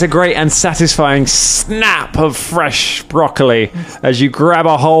 There's a great and satisfying snap of fresh broccoli as you grab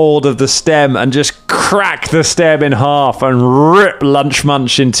a hold of the stem and just crack the stem in half and rip Lunch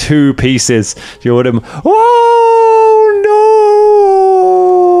Munch in 2 pieces. You would him. Oh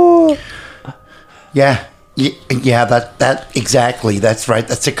no! Yeah, that exactly. That's right.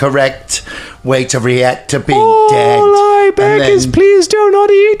 That's a correct way to react to being All dead. I beg is please do not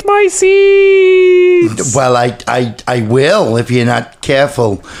eat my seeds. Well, I will if you're not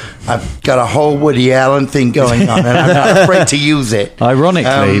careful. I've got a whole Woody Allen thing going on, and I'm not afraid to use it.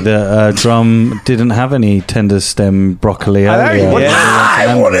 Ironically, the drum didn't have any tender stem broccoli earlier.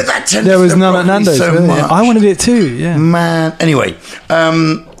 I wanted that tender There was stem none at broccoli Nando's. so really. much. I wanted it too. Yeah. Man. Anyway,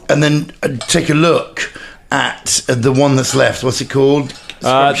 and then take a look at the one that's left. What's it called?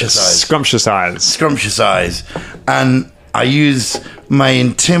 Scrumptious eyes. Scrumptious eyes. And I use my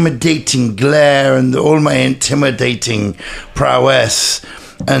intimidating glare and all my intimidating prowess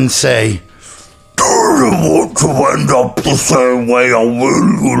and say, "Do you want to end up the same way, or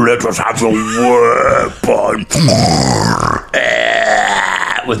will you let us have your weapon?"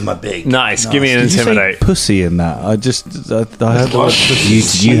 With my big... Nice. Give me an Did you say intimidate. pussy in that? I heard the word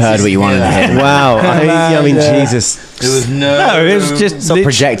pussy. You heard what you wanted to hear. Wow. I mean, Jesus. It was No, it was just Stop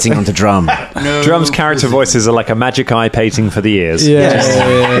projecting onto drum. Drum's character voices are like a magic eye painting for the ears.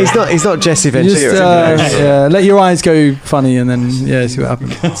 Yeah. He's not Jesse You Ventura. just let your eyes go funny and then see what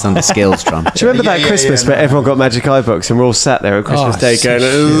happens. It's under skills, drum. Do you remember that Christmas where everyone got magic eye books and we're all sat there at Christmas Day going,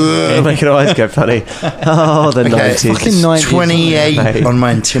 "Ugh," making our eyes go funny? Oh, the 90s. Fucking 90s. 28 on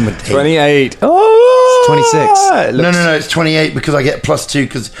my intimidate. 28. Oh, 26. No, it's 28 because I get +2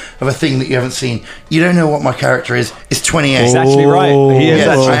 because of a thing that you haven't seen. You don't know what my character is. It's 28. He's actually right. He is Yes,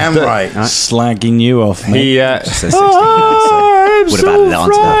 actually. I am right. slagging you off, mate. He, Just says 16. Would have added it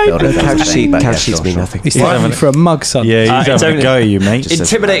onto that build. if that was a thing, but yeah, Couch sheets sure, mean sure. nothing. He's taking for a mug, son. Yeah, he's it's having a only- go at you, mate. Just says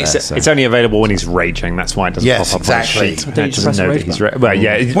Intimidates. right there, so. It's only available when he's raging. That's why it doesn't Yes, pop up exactly. on the sheet. Don't It you doesn't press know the that rage he's button? well,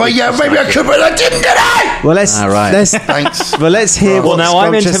 yeah. Well, yeah, maybe I could, but I didn't, did I? Well, let's All right. Thanks. well, let's hear Well, what now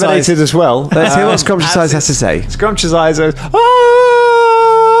I'm Scrumptious intimidated Eyes- as well. Let's hear what Scrumptious Eyes has to say. Scrumptious eyes are,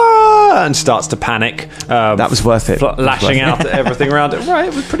 and starts to panic. That was worth it. Lashing out at everything around it. Right,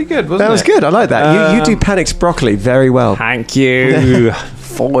 it was pretty good, wasn't it? That was good. I like that. You do Panic's broccoli very well. Thank you.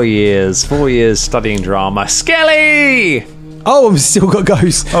 4 years studying drama. Skelly! Oh, we've still got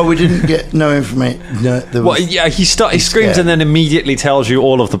ghosts. Oh, we didn't get no information. No, there was, Well, yeah, he screams scared. and then immediately tells you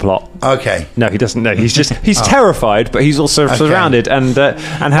all of the plot. Okay. No, he doesn't know. He's terrified, but he's also surrounded and has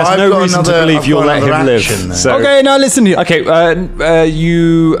I've no got reason to another- believe I've you'll got let him another live. action then. So, Okay, now listen here. Okay,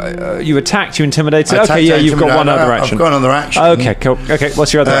 you attacked, you intimidated. Attack, Okay, yeah, you've got one intimidate. other I've action. got another action. Okay, cool. Okay,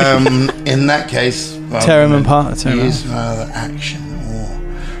 what's your other action? In that case, well, Tear him apart. Tear him use another action.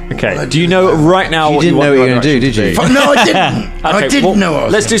 Okay, do you know right now You what didn't you know want what you your were going to other do, action did you? No, I didn't. I didn't well, know what I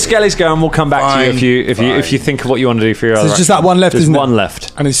was let's do Skelly's go, and we'll come back to you if you think of what you want to do for your other There's just action. that one left, There's isn't it? one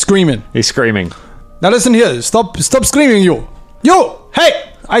left. And he's screaming. He's screaming. Now listen here. Stop screaming, you. You.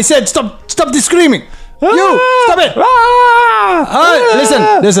 Hey, I said stop the screaming. You. Stop it.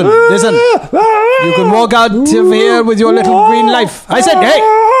 Listen. You can walk out of here with your little green life. I said, hey,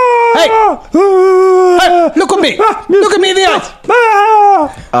 look at me. Look at me in the eyes.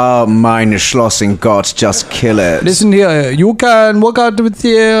 Oh, meine Schlossing Gott, just kill it. Listen here. You can walk out with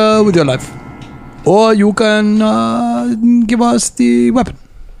your life, or you can give us the weapon.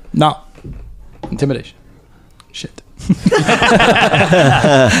 Now, intimidation. Shit.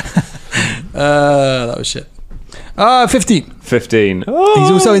 That was shit. 15. 15. He's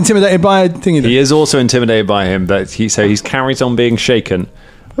also intimidated by thingy. He is also intimidated by him. So he carries on being shaken.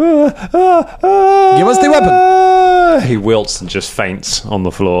 Give us the weapon. He wilts and just faints on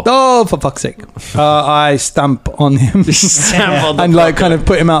the floor. Oh, for fuck's sake. I stamp on him. Stamp on the and kind of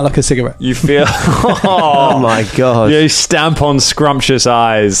put him out like a cigarette. You feel. Oh my god! You stamp on Scrumptious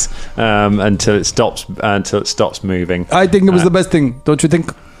Eyes until it stops moving. I think it was the best thing. Don't you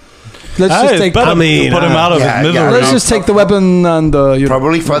think? Let's just take. put him out of yeah, his yeah. misery. Let's just take the weapon and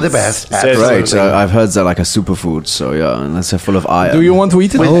Probably for the best. Right, I've heard they're like a superfood, so yeah, unless they're full of iron. Do you want to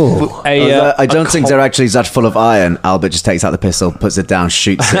eat it? I don't think they're actually that full of iron. Albert just takes out the pistol, puts it down,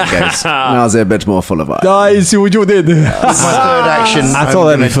 shoots it, and goes, now they're a bit more full of iron. I see what you did. My third action, I thought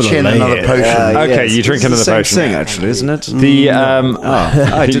I'm they'd be going full to of chin lead. another potion. Okay, you drink another It's the potion. same thing, actually, isn't it? The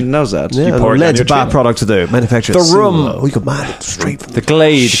I didn't know that. Yeah, pour it down lead's a your bad chin. product to do. Manufacture The room- We got mad straight. The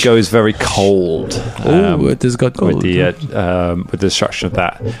glade goes very cold. It has got gold. With the destruction of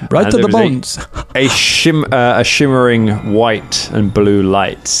that. Right And to the there was bones. A shimmering white and blue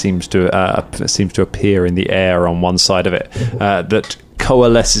light seems to appear in the air on one side of it that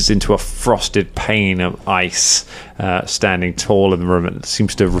coalesces into a frosted pane of ice standing tall in the room. It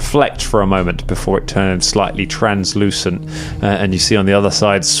seems to reflect for a moment before it turns slightly translucent, and you see on the other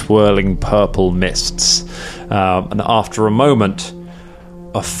side swirling purple mists. And after a moment,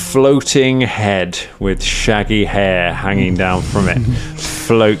 a floating head with shaggy hair hanging down from it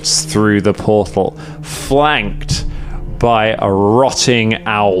floats through the portal, flanked by a rotting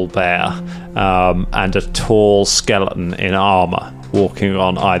owl bear and a tall skeleton in armor walking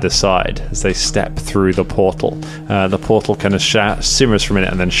on either side as they step through the portal. The portal kind of simmers for a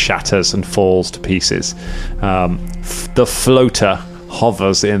minute and then shatters and falls to pieces. The floater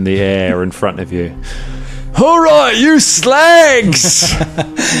hovers in the air in front of you. All right, you slags!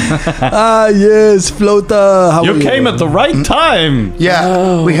 Yes, floater. You came at the right time.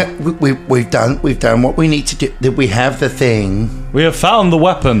 Yeah, we've done what we need to do. We have the thing. We have found the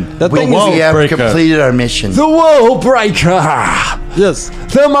weapon. That We thing is have breaker. completed our mission. The World Breaker! yes.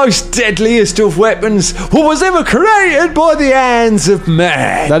 The most deadliest of weapons who was ever created by the hands of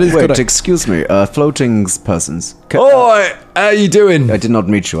man. That is Wait, correct. excuse me, floating persons. Oi, how you doing? I did not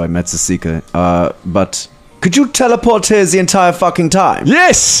meet you, I met Sasika. But could you teleport here the entire fucking time?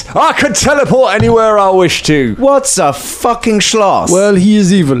 Yes, I could teleport anywhere I wish to. What's a fucking schloss? Well, he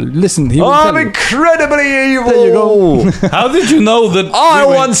is evil. Listen, he will I'm tell you. incredibly evil. There you go. How did you know that? I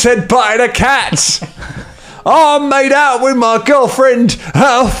once had butted a cat. I made out with my girlfriend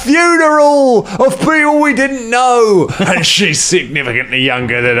at a funeral of people we didn't know, and she's significantly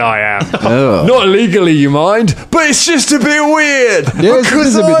younger than I am. Oh. Not legally, you mind, but it's just a bit weird Yes, it because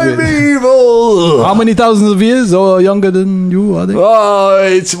is a bit I'm weird. evil. How many thousands of years or younger than you are they? Oh,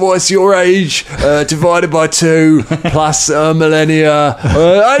 it's what's your age divided by 2 plus millennia.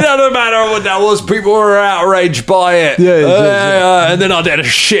 It doesn't matter what that was. People were outraged by it. Yeah. And then I did a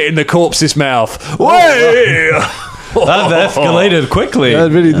shit in the corpse's mouth. Wait. That escalated quickly. That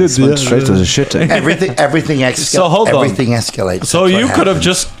really did. Went straight to the shitting. Everything escalates. So hold on. Everything escalates. So That's you what could have happens.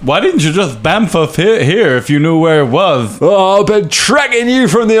 just. Why didn't you just bamf up here if you knew where it was? Oh, I've been tracking you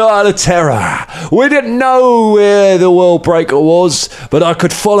from the Isle of Terror. We didn't know where the World Breaker was, but I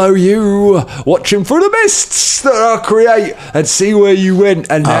could follow you, watching through the mists that I create, and see where you went.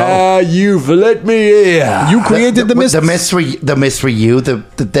 And now you've led me here. You created the mist. The mist were you.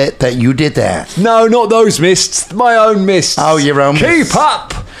 That you did that. No, not those mists. My own mists. Oh, your own Keep mists.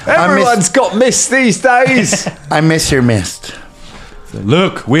 up. Everyone's got mists these days. I miss your mist.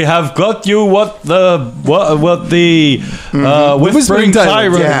 Look, we have got you what the whispering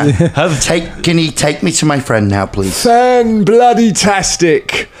tyrant Yeah. has. Can you take me to my friend now, please?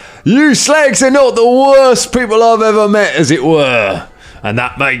 Fan-bloody-tastic. You slags are not the worst people I've ever met, as it were. And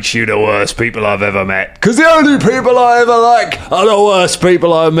that makes you the worst people I've ever met. Because the only people I ever like are the worst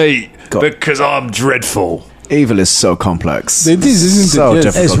people I meet. Because I'm dreadful. Evil is so complex. It is, isn't so it?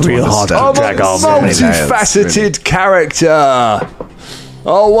 Yes. difficult It's to real understand. I'm a Drag on so many layers, multifaceted character. I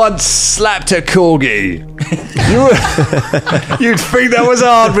once slapped a corgi. You'd think that was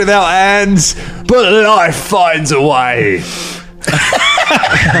hard without hands, but life finds a way.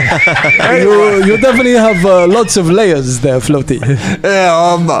 You definitely have lots of layers there, Floaty. Yeah,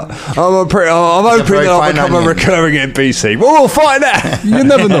 I'm hoping very that I'll fine become a onion. recurring NPC. But we'll find out. You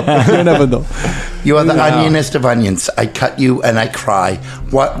never know. You never know. You are the onionest of onions. I cut you and I cry.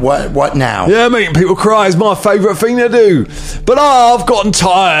 What now? Yeah, making people cry is my favourite thing to do. But I've gotten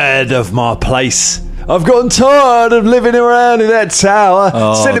tired of my place. I've gotten tired of living around in that tower,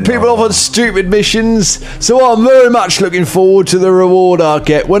 sending people off on stupid missions. So I'm very much looking forward to the reward I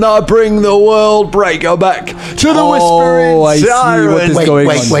get when I bring the World Breaker back to the Whispering I see what Tyrant. is Wait, going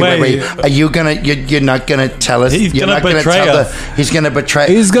wait, on. wait. Are you gonna? You're not gonna tell us? He's you're gonna not gonna betray tell us. He's gonna betray.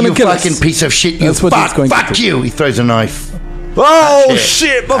 He's gonna you kill us. fucking piece of shit. You That's what he's going to fuck do. you. He throws a knife. Oh, Shit.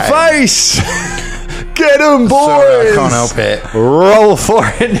 shit, my face! Get them, boys! Sorry, I can't help it. Roll for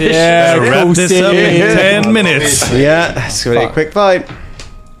initiative. Yeah, wrap this up in 10 minutes. Yeah, it's going to be a quick fight.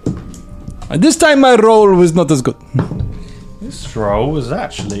 And this time my roll was not as good. This throw was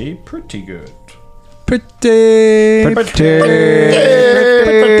actually pretty good. Pretty.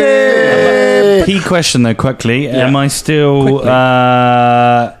 Key question though, quickly. Am I still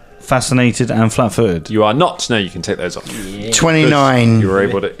fascinated and flat-footed? You are not. No, you can take those off. 29. You were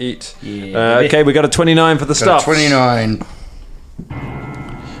able to eat. Okay, we got a 29 for the stuff. 29.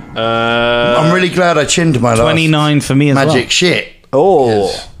 I'm really glad I chinned my last 29 for me as magic shit.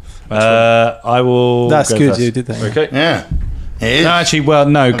 Oh. well. I will. That's go good, first. you did that. Okay. Yeah. It is. No, actually, well,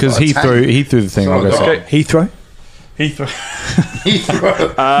 no, because he threw the thing. I'll go Okay. second. Heathrow? He threw.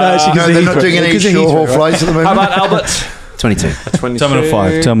 Heathrow. No, No, they're not doing any Because of short haul Heathrow, flights at the moment. How about Albert? 22.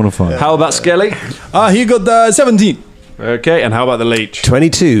 22. Terminal 5. How about Skelly? He got 17. Okay, and how about the leech?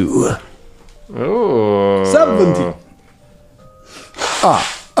 22. Oh. 17.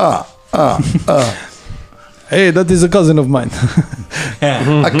 Hey, that is a cousin of mine.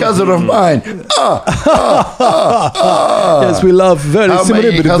 A cousin of mine. Yes, we love very How similar,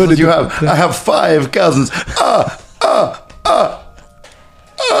 many but very cousins you have? different. I have 5 cousins.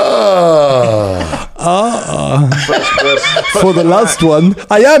 For the last one,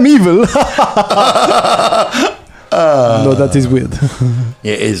 I am evil. No, that is weird.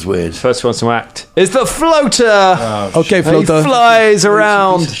 It is weird. First one to act is the floater. Okay, He floater. flies Piece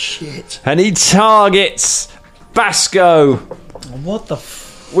around of shit. and he targets Basco. What the?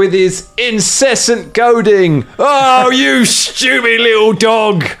 With his incessant goading. Oh, you stupid little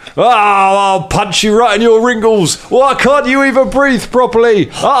dog. Oh, I'll punch you right in your wrinkles. Why can't you even breathe properly?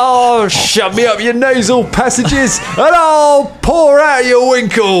 Oh, shut me up your nasal passages and I'll pour out your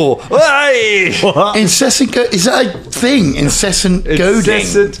winkle. Hey! Incessant is that a thing? Incessant goading.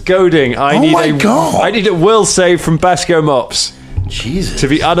 Incessant goading. I need a will save from Basco Mops Jesus. to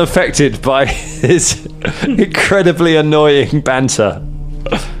be unaffected by his incredibly annoying banter.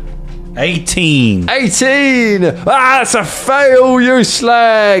 18. 18! Ah, it's a fail, you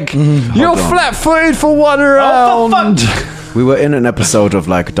slag! You're flat-footed for one round! We were in an episode of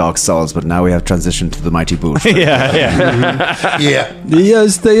like Dark Souls, but now we have transitioned to the Mighty Boosh. Yeah. Yeah.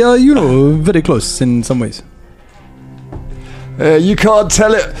 Yes, they are, very close in some ways. You can't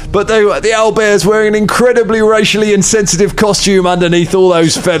tell it, but the owlbear's wearing an incredibly racially insensitive costume underneath all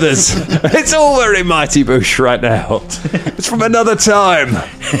those feathers. It's all very Mighty Boosh right now. It's from another time.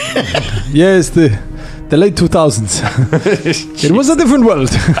 Yes, the late 2000s. It was a different world.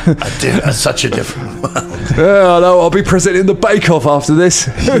 Such a different world. Oh, no, I'll be present in the bake-off after this.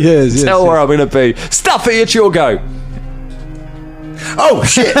 Yes. Tell where I'm going to be. Stuffy, it's your go. Oh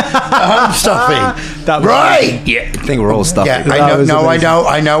shit! I'm stuffy. Right. I think we're all stuffy. Yeah, I know. No,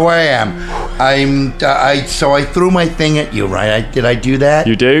 I know where I am. So I threw my thing at you, right? Did I do that?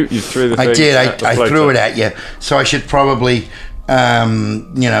 You do? You threw the thing. I did. at the I floater. threw it at you. So I should probably,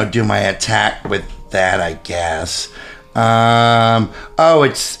 do my attack with that, I guess.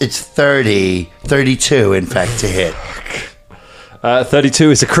 It's 32, in fact, to hit.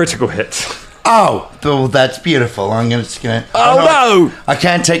 32 is a critical hit. Oh, well, that's beautiful. I'm just gonna. Oh, no! I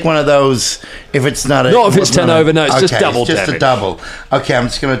can't take one of those if it's not a. Not if it's 10 over. No, it's just double It's just damage. a double. Okay, I'm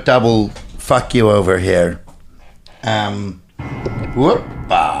just gonna double fuck you over here.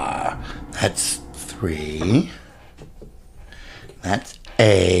 That's 3. That's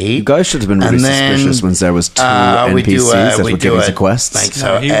 8. You guys should have been really And then, suspicious when there was 2 NPCs that were giving to quests. Like,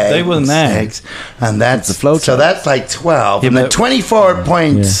 so they weren't there. 6, and that's It's a floater. So that's like 12, and then 24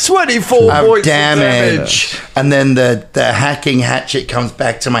 points. 24 Of points damage. And then the hacking hatchet comes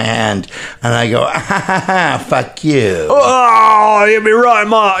back to my hand, and I go, fuck you. Oh, hit me right in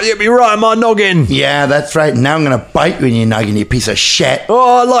my noggin. Yeah, that's right. Now I'm gonna bite you in your noggin, you piece of shit.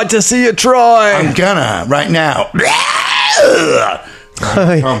 Oh, I'd like to see you try. I'm gonna right now.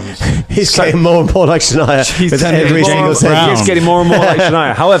 He's getting more and more like Shania with every single sentence. He's getting more and more like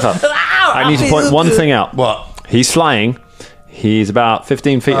Shania. However, I need to point one thing out. What? He's flying. He's about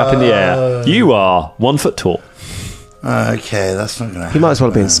 15 feet up in the air. You are 1 foot tall. Okay, that's not gonna He might as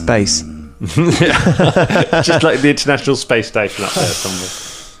well be in space. Just like the International Space Station up there somewhere.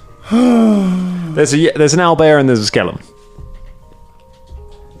 There's an owlbear and there's a skeleton.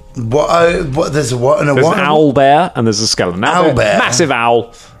 What? There's a what and a There's what? an owlbear and there's a skeleton. Owlbear. Massive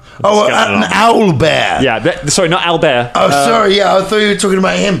owl. Oh, Skeleton an on. owl bear. Yeah, sorry, not owlbear. Oh, sorry. Yeah, I thought you were talking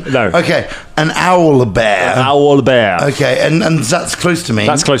about him. No. Okay, an owl bear. Owlbear. Okay, and that's close to me.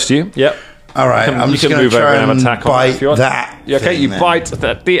 That's close to you. Yep. All right. You can, I'm you just can gonna move over try and have and attack on bite it if you want. that. Yeah, okay, thing you then. bite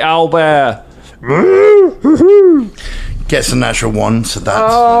the owlbear. Gets a natural 1, so that's.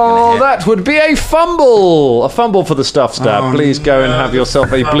 Oh, that would be a fumble. A fumble for the stuff stab. Please go and have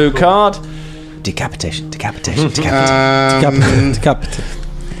yourself a blue card. Decapitation.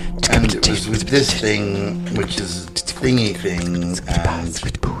 And it was with this thing, which is thingy thing, and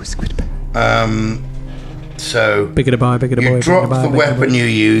so Bigger the boy, bigger the boy. you drop the weapon you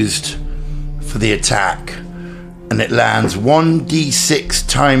used for the attack, and it lands 1d6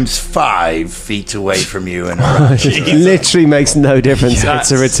 times 5 feet away from you in a round. Literally makes no difference.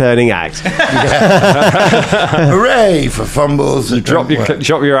 It's a returning act. Hooray for fumbles! You drop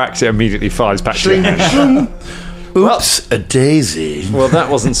your axe, it immediately flies back to your hand. Shling. Oops, a daisy. Well, that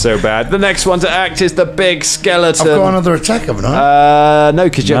wasn't so bad. The next one to act is the big skeleton. I've got another attack, haven't I? No,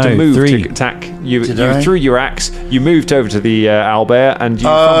 because you had to No, move 3. to attack. You Did I? threw your axe. You moved over to the owlbear and you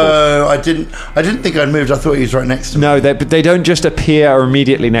fumbled. Oh, I didn't think I'd moved. I thought he was right next to me. No, they don't just appear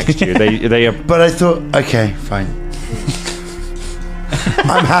immediately next to you. They are. But I thought, okay, fine.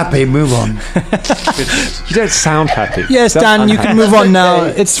 I'm happy. Move on. You don't sound happy. Yes, Dan, you can move on now.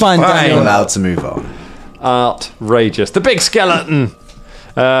 It's fine, Fine. Dan. You're allowed to move on. Outrageous. The big skeleton.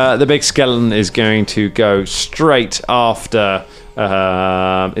 The big skeleton is going to go straight after.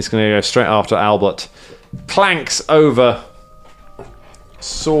 It's going to go straight after Albert. Clanks over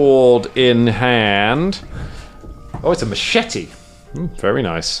sword in hand. Oh, it's a machete. Very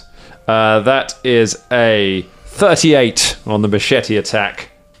nice. That is a 38 on the machete attack.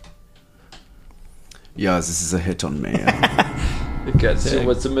 Yes, this is a hit on me. It gets you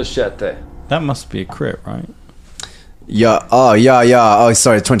with the machete. That must be a crit, right? Yeah. Oh,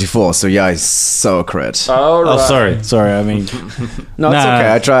 sorry, 24. So yeah, it's so a crit. All right. Oh, sorry. I mean, No,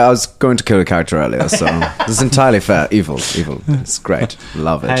 it's okay. I was going to kill a character earlier, so this is entirely fair. Evil. It's great.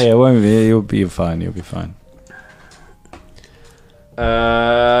 Love it. hey, it won't be. You'll be fine. You'll be fine.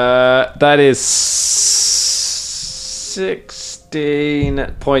 That is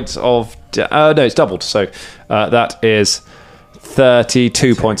 16 points of... no, it's doubled. So that is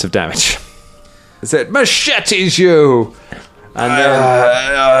 32 points of damage. Is it machetes you? And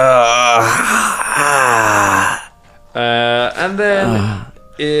then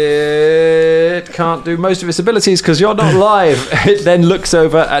it can't do most of its abilities because you're not live. It then looks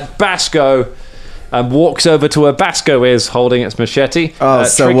over at Basco and walks over to where Basco is holding its machete. Oh,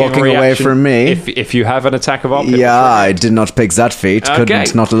 so triggering walking away reaction from me? If you have an attack of opposite. Yeah, I did not pick that feat. Okay.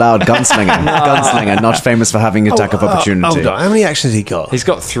 Couldn't, not allowed. Gunslinger, not famous for having attack of opportunity. Hold on. How many actions has he got? He's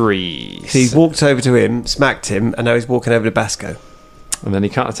got 3. So he's walked over to him, smacked him, and now he's walking over to Basco. And then he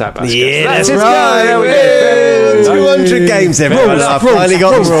can't attack Basco. Yeah, So that's his right. go. There we go. 200 games, everyone. I finally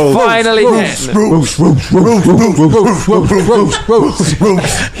got the rules. Finally.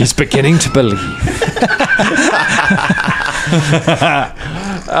 He's beginning to believe.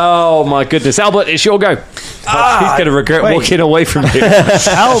 Oh my goodness, Albert, it's your go. He's going to regret walking away from you. I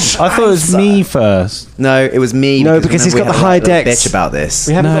thought it was me first. No, it was me. No, because he's got the high dex. Bitch about this.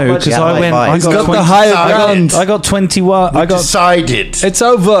 No, because I went. He's got the higher ground. I got 21. I got. Decided. It's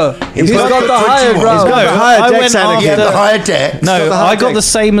over. He's got the higher ground. got the higher dex, Anakin. Yeah, the higher deck. No, I got the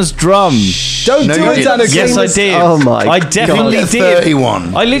same as Drum. Don't No, do you it, didn't. Anakin. Yes, I did. Oh my I definitely God. did.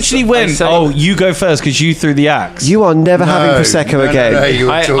 31. I literally went. Oh, you go first because you threw the axe. You are never having Prosecco again. No, you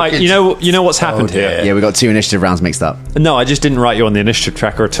were talking you know what's happened here? Yeah, we got 2 initiative rounds mixed up. No, I just didn't write you on the initiative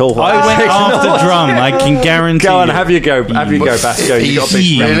tracker at all. I went after Drum. I can guarantee. Go on, you. have you go, Basco. You got a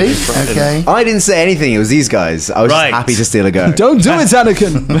big Really? friend. Okay. I didn't say anything. It was these guys. I was Right. just happy to steal a go. Don't do it,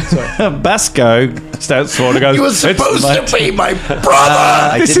 Anakin. Basco starts forward and goes. You were supposed to be my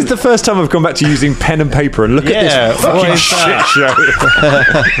brother. This is the first time I've gone back to using pen and paper and look at Yeah, this fucking what is shit that?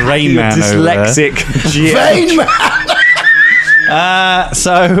 show. Rain Man over there. Dyslexic. Vain man.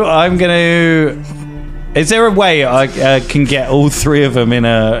 So I'm gonna. Is there a way I can get all 3 of them in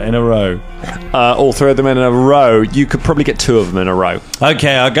a row? All 3 of them in a row. You could probably get 2 of them in a row.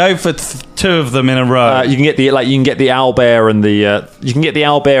 Okay, I'll go for 2 of them in a row. You can get the owlbear and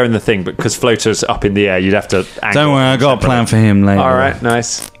the thing, but because Floater's up in the air, you'd have to. Don't worry, I got a plan for him later. All right,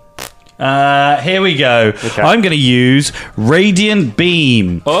 nice. Here we go. Okay. I'm going to use Radiant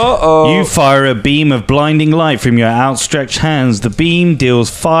Beam. Uh-oh. You fire a beam of blinding light from your outstretched hands. The beam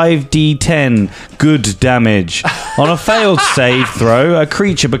deals 5d10 good damage. On a failed save throw, a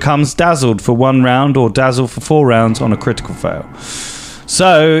creature becomes dazzled for 1 round or dazzled for 4 rounds on a critical fail.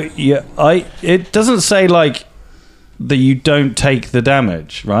 So, it doesn't say, like, that you don't take the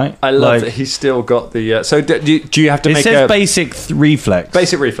damage, right? I love that he's still got the. So do you have to it make says a basic reflex?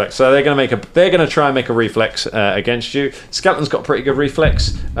 basic reflex? So they're going to try and make a reflex against you. Skeleton's got pretty good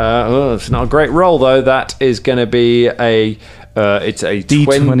reflex. It's not a great roll though. That is going to be it's a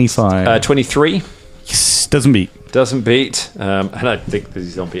D25. 23. Yes, doesn't beat. Doesn't beat, and I think the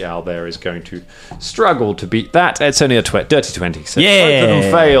zombie owl there is going to struggle to beat that. It's only a dirty 20, so Yeah. both of them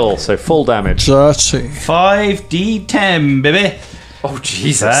fail, so full damage. 5d10, baby. Oh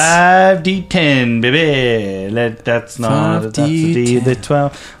Jesus! 5d10, baby. That's not. That's a D. 5d10. The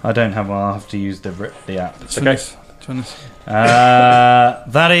 12. I don't have one. I'll have to use the app. Okay.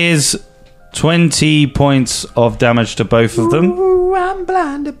 That is 20 points of damage to both of them. Ooh, I'm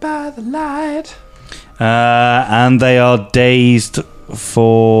blinded by the light. And they are dazed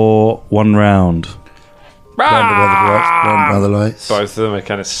for 1 round. Blinded by the lights. Both of them are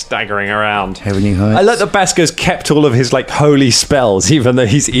kind of staggering around. Heavenly heights. I like that Basco's kept all of his like holy spells, even though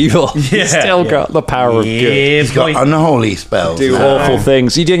he's evil. He's still got the power of good. He's got unholy spells. Do awful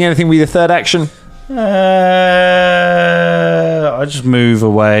things. Are you doing anything with your third action? I just move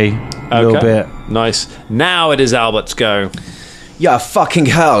away a little bit. Nice. Now it is Albert's go. Yeah, fucking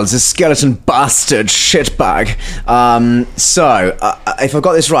hell, it's a skeleton bastard shitbag. So, if I've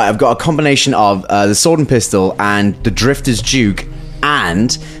got this right, I've got a combination of the sword and pistol and the Drifter's Duke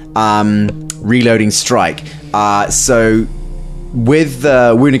and reloading strike. So, with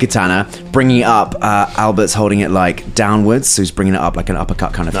the wounded katana, bringing it up. Albert's holding it like downwards, so he's bringing it up like an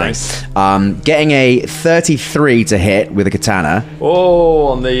uppercut kind of thing. Getting a 33 to hit with a katana. Oh,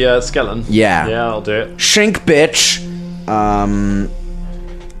 on the skeleton. Yeah. Yeah, I'll do it. Shrink, bitch.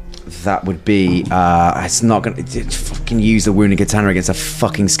 That would be. It's not gonna fucking use the wounded katana against a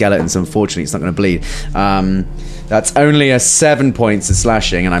fucking skeleton. So unfortunately, it's not gonna bleed. That's only a 7 points of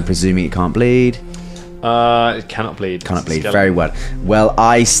slashing, and I'm presuming it can't bleed. It cannot bleed. Cannot bleed. Very well. Well,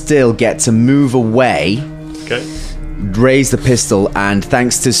 I still get to move away. Okay. Raise the pistol, and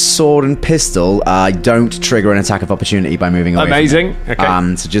thanks to sword and pistol, I don't trigger an attack of opportunity by moving away. Amazing.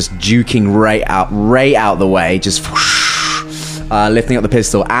 Okay. So just juking right out the way, just lifting up the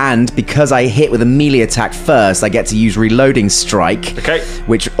pistol, and because I hit with a melee attack first, I get to use reloading strike. Okay.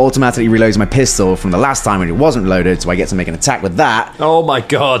 Which automatically reloads my pistol from the last time when it wasn't reloaded, so I get to make an attack with that. Oh my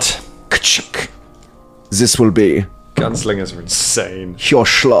god. This will be Gunslingers are insane. your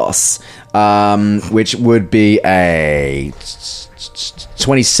Schloss, which would be a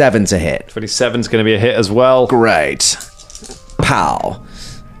 27 to hit. 27's going to be a hit as well. Great. Pow.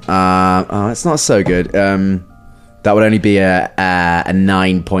 It's not so good. That would only be a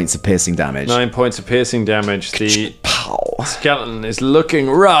 9 points of piercing damage. 9 points of piercing damage. The skeleton is looking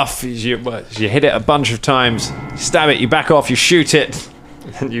rough. You hit it a bunch of times. You stab it, you back off, you shoot it.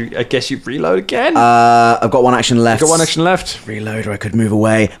 And I guess you reload again? I've got one action left. Got one action left. Reload, or I could move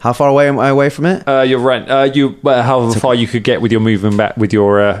away. How far away am I away from it? You're right. However far you could get with your movement back with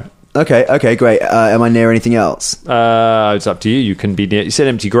your... Okay, great. Am I near anything else? It's up to you. You can be near... You said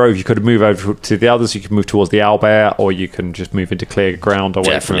Empty Grove. You could move over to the others. You can move towards the owlbear, or you can just move into clear ground away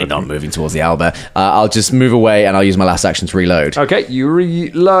Definitely from it. not moving towards the owlbear. I'll just move away, and I'll use my last action to reload. Okay, you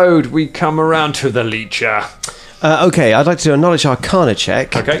reload. We come around to the Leecher. Okay, I'd like to do a Knowledge Arcana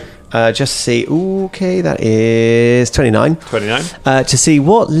check. Okay. Just to see... Okay, that is 29. 29. To see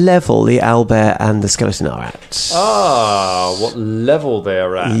what level the owlbear and the skeleton are at. What level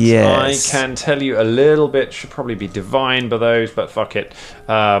they're at. Yes. I can tell you a little bit. Should probably be divine by those, but fuck it.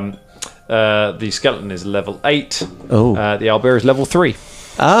 The skeleton is level 8. Oh. The owlbear is level 3.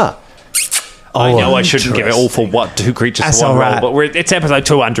 I know I shouldn't give it all for two creatures That's for one all roll, right. but it's episode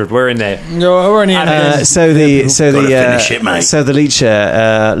 200. We're in there. No, we're only in So the finish it, mate. so the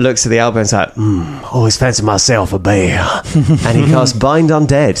Leecher looks at the owlbear and is like, always fancy myself a bear, and he casts Bind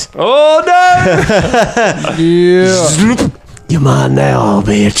Undead. Oh no! Yeah. You're mine now,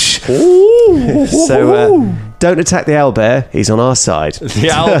 bitch. So don't attack the owlbear. He's on our side. The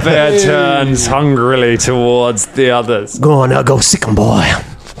owlbear turns hungrily towards the others. Go on now, go sick 'em, boy.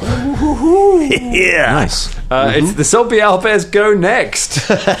 Yeah. Nice. It's the zombie owlbears go next.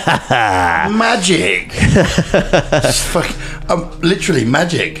 Magic. Literally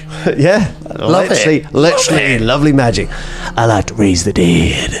magic. Yeah, Love it. literally lovely magic. I like to raise the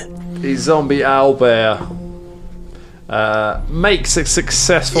dead. The zombie owlbear makes a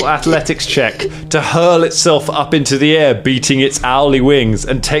successful athletics check to hurl itself up into the air, beating its owly wings,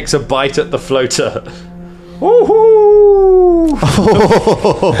 and takes a bite at the floater. Woohoo!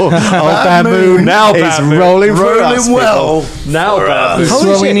 Baboon now is Baboon. rolling well. Now Baboon. This is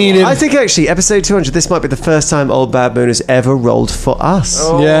Holy what we shit. needed. I think actually, episode 200, this might be the first time Old Bad Moon has ever rolled for us.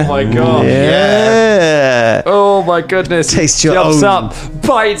 Oh Yeah. my god. Yeah. Oh my goodness. Taste your Jumps own. up,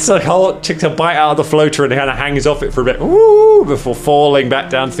 bites a whole takes a bite out of the floater and kind of hangs off it for a bit. Woo, before falling back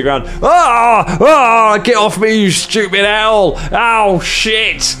down to the ground. Get off me, you stupid owl. Oh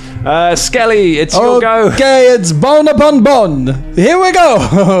shit. Skelly, it's your go. Okay, it's bone upon bone. Here we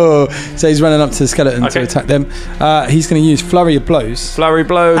go. So he's running up to the skeleton to attack them. He's going to use Flurry of Blows Flurry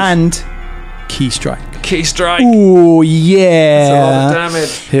blows. and Key Strike. Key strike. Ooh, That's a lot yeah. of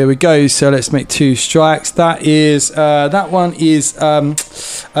damage. Here we go. So let's make 2 strikes. That is that one is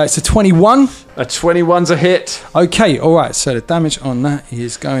it's a 21. A 21's a hit. Okay, all right. So the damage on that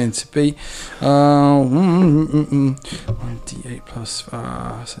is going to be 1d8 plus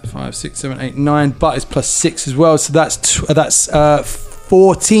 5, 6, 7, 8, 9. But it's plus 6 as well. So that's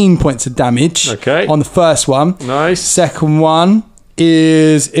 14 points of damage. Okay. On the first one. Nice. Second one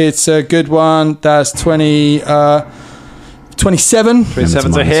it's a good one. That's 27.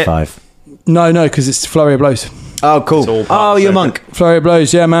 27's a hit. 5. No, because it's Flurry of Blows. Oh, cool. It's all Oh, parts, you're a so- monk. Flurry of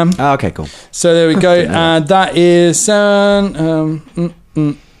Blows, yeah, man. Oh, okay, cool. So there we go, and that is 7.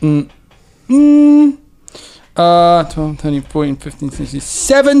 12, 13, 14, 15, 16,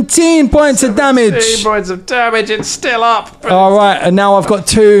 17 points of damage. 17 points of damage. It's still up. All right, and now I've got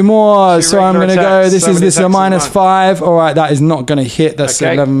 2 more, Two so I'm going to regular go. attacks, This so is many a attacks in minus one. 5. All right, that is not going to hit. That's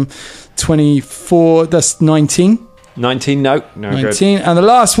Okay. 11, 24. That's 19. 19, no. No good. 19, and the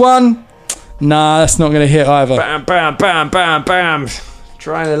last one. Nah, that's not going to hit either. Bam, bam, bam, bam, bam.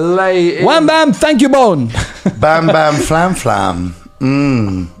 Trying to lay in. Wham bam, thank you, Bone. Bam, bam, flam, flam.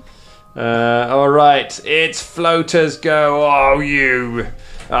 All right, it's Floater's go. Oh, you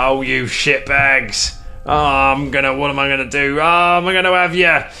shitbags. What am I gonna do? I'm gonna have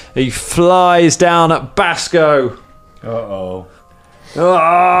you. He flies down at Basco. Uh-oh.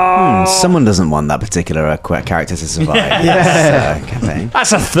 Someone doesn't want that particular character to survive. Campaign.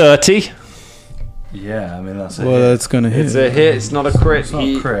 That's a 30. Yeah, I mean, that's a Well, hit. that's going to hit. It's a hit. It's not a crit. It's not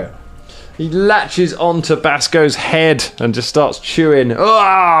a crit. He latches onto Basco's head and just starts chewing.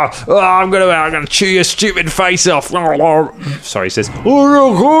 I'm gonna chew your stupid face off. Sorry, he says.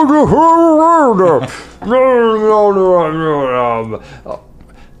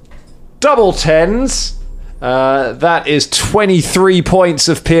 Double tens. That is 23 points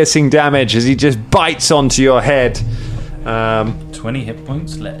of piercing damage as he just bites onto your head. 20 hit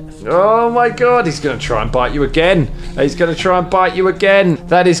points left. Oh my god, he's going to try and bite you again. That is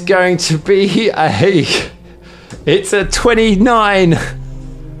going to be it's a 29.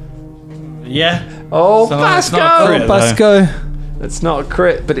 Yeah. Oh, So Basco! it's not a crit, though. Basco. It's not a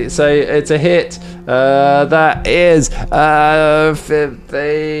crit, but it's a hit. That is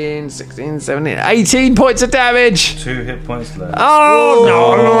 15, 16, 17, 18 points of damage. 2 hit points left. Oh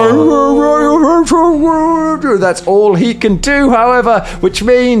no! That's all he can do, however, which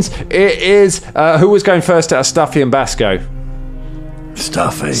means it is who was going first out of Stuffy and Basco?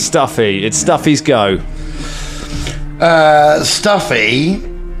 Stuffy. It's Stuffy's go. Stuffy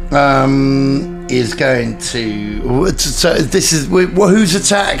is going to. So this is who's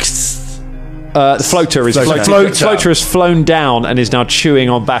attacked? The floater is floater has flown down and is now chewing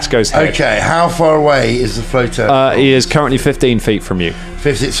on Basco's head. Okay, how far away is the floater? He is currently 15 feet from you.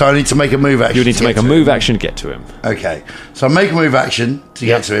 50, so I need to make a move action. You need to make a move action to get to him. Okay, so I make a move action to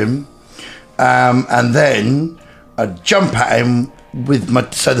get to him, and then I jump at him with my.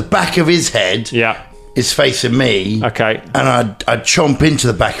 So the back of his head. Yeah. Is facing me. Okay. And I'd chomp into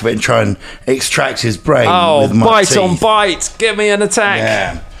the back of it and try and extract his brain with my bite teeth. on bite. Give me an attack.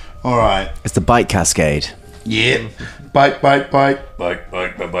 Yeah. All right. It's the bite cascade. Yep. Bite.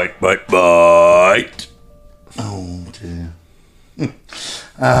 Oh dear.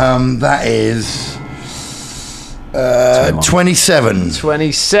 That is 27.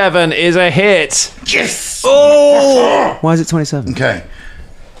 27 is a hit. Yes. Oh. Why is it 27? Okay.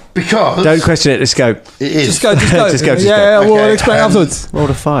 Because Don't question it. Let's go. it is. Just go. Just go. Yeah, we'll Okay, explain afterwards. Rolled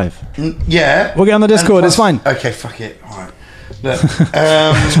a 5. Yeah. We'll get on the Discord, And it's fine. Okay, fuck it. All right. Look,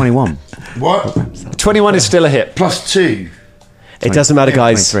 21. what? 21 is still a hit. +2. It doesn't matter,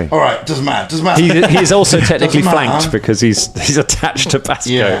 guys. 23. All right, doesn't matter. He is also technically Doesn't matter. flanked because he's attached to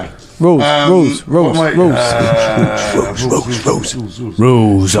Basco. Yeah. Rules. What am I-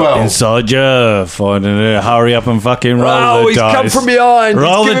 Rules 12. inside you. Hurry up and fucking roll Oh, the he's dice. come from behind.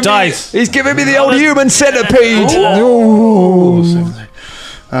 Roll He's the giving me- dice. He's giving me the old human centipede.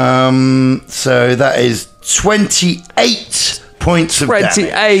 So that is 28 points of damage.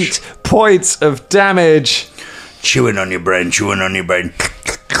 28 points of damage. Chewing on your brain.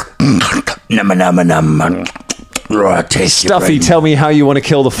 Num. Right, taste your Stuffy, brain. tell me how you want to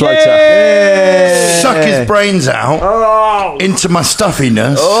kill the floater. Suck his brains out into my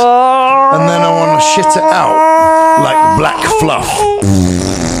stuffiness, and then I want to shit it out like black fluff.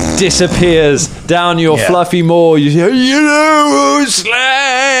 Disappears down your Yeah. fluffy maw. You say, slag.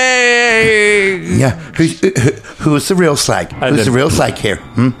 Yeah, who's the real slag? And Who's then- the real slag here?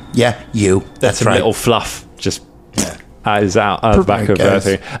 Yeah, you. That's a right. little fluff. Just is out the back of Okay. that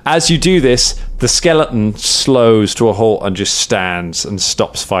thing. As you do this, the skeleton slows to a halt and just stands and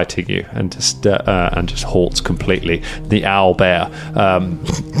stops fighting you and just halts completely. The owlbear,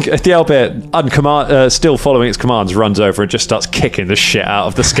 still following its commands, runs over and just starts kicking the shit out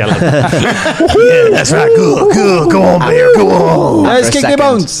of the skeleton. Yeah, that's right. Good. Go on, bear. Go on. Let's For a kick the second,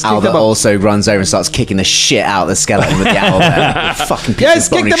 bones. Kick Albert the bones. also runs over and starts kicking the shit out of the skeleton with the owl there. Fucking piece Yes,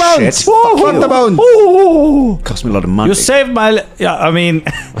 of kick bony the bones. shit. Fuck the bones. Cost me a lot of money. You saved my...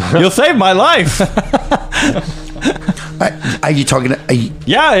 you saved my life. Are you talking?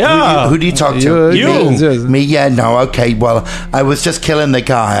 Yeah. Who do you talk to? You. Me? Yeah. No. Okay. Well, I was just killing the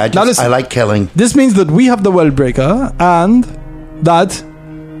guy. Now listen. I like killing. This means that we have the Wellbreaker and that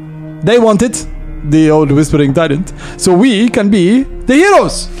they wanted the old Whispering Tyrant. So we can be the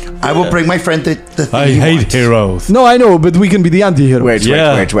heroes. I will bring my friend the thing I he hate wants. heroes. No, I know, but we can be the anti-hero. Wait.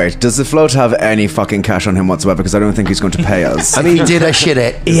 Yeah. Does the float have any fucking cash on him whatsoever? Because I don't think he's going to pay us. I mean, he did. I shit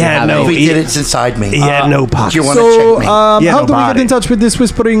it. Yeah, no, If he he- did, it's inside me. He had no Do pockets. you want to So, check me? how no do we get body. in touch with this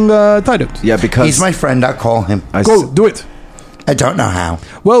Whispering Tyrant? yeah, because He's my friend. I'll call him. I Go, do it. I don't know how.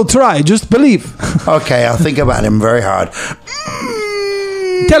 Well, try. Just believe. Okay, I'll think about him very hard.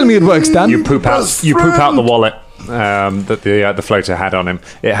 Tell me it works, Dan. You poop out the wallet that the floater had on him.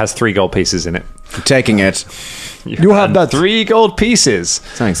 It has 3 gold pieces in it. Taking it. You have that. 3 gold pieces.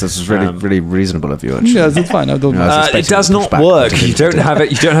 Thanks. This is really reasonable of you. Actually. Yes, it's fine. I don't. It does not work. You don't have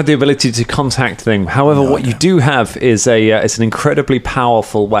it. You don't have the ability to contact them. However, what you do have is it's an incredibly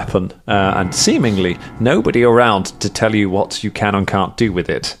powerful weapon, and seemingly nobody around to tell you what you can and can't do with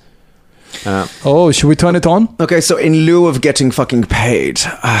it. Should we turn it on? Okay, so in lieu of getting fucking paid,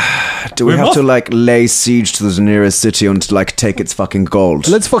 do we have to lay siege to the nearest city and take its fucking gold?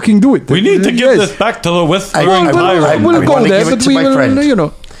 Let's fucking do it. We need to give this back to the Whistling Tyrant. We'll go there, but we will,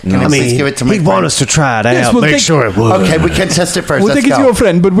 give it to my he'd want us to try it Yes, out, we'll make take- sure it works. Okay, we can test it first. We'll Let's take it to go. your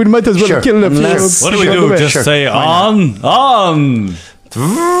friend, but we might as well Sure. kill him. What do we do? Just say on.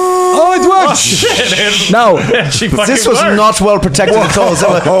 Oh, it works! Now, This was not well protected at all. There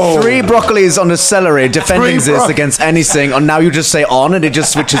were 3 broccolis on the celery defending this against anything, and now you just say on and it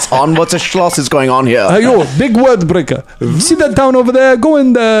just switches on. What a schloss is going on here? yo, big word breaker. See that town over there? Go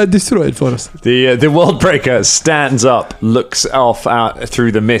and destroy it for us. The world breaker stands up, looks off out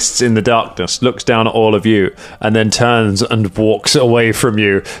through the mists in the darkness, looks down at all of you, and then turns and walks away from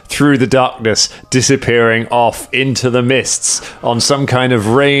you through the darkness, disappearing off into the mists on some kind of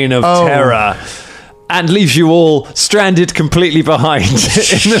reign of terror, and leaves you all stranded completely behind in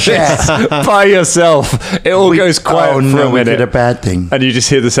the mist by yourself. It all goes quiet for a minute. We did a bad thing. And you just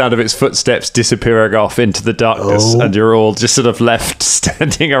hear the sound of its footsteps disappearing off into the darkness, and you're all just sort of left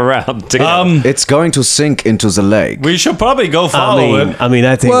standing around together. It's going to sink into the lake. We should probably go follow it. I mean,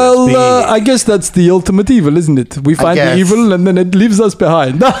 I think. Well, I guess that's the ultimate evil, isn't it? We find the evil and then it leaves us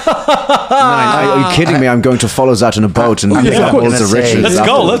behind. Are you kidding me? I'm going to follow that in a boat and yeah, all the riches.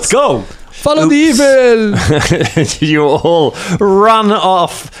 Let's go. Follow the evil. You all run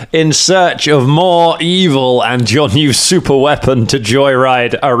off in search of more evil and your new super weapon to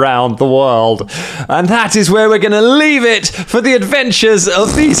joyride around the world. And that is where we're going to leave it for the adventures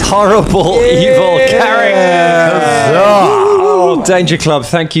of these horrible evil characters. Oh, Danger Club,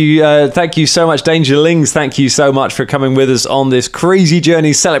 thank you so much. Dangerlings, thank you so much for coming with us on this crazy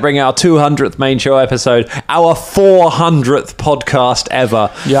journey celebrating our 200th main show episode, our 400th podcast ever.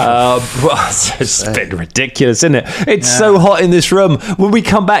 It's a bit ridiculous, isn't it? It's so hot in this room. When we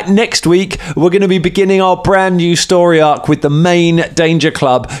come back next week, we're going to be beginning our brand new story arc with the main Danger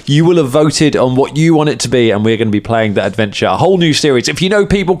Club. You will have voted on what you want it to be, and we're going to be playing that adventure. A whole new series. If you know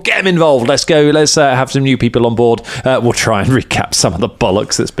people, get them involved. Let's go. Let's have some new people on board. We'll try and recap some of the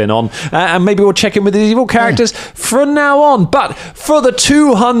bollocks that's been on, and maybe we'll check in with the evil characters from now on. But for the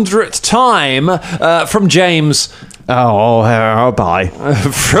 200th time, from James... Oh, bye.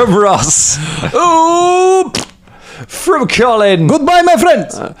 From Ross. Ooh, from Colin. Goodbye, my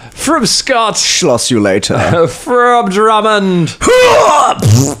friends. From Scott. Schloss you later. From Drummond.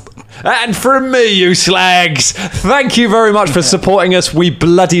 And from me, you slags. Thank you very much for supporting us. We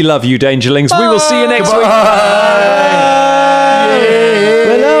bloody love you, Dangerlings. We will see you next week. We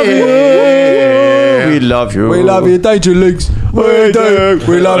love you. We love you. We love you, Dangerlings. We do.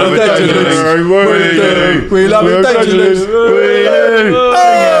 We love you, Dangerlings. We do. We love you, Dangerlings. We do.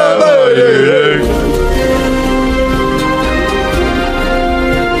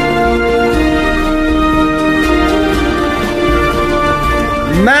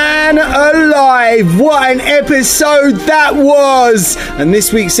 Man alive, what an episode that was! And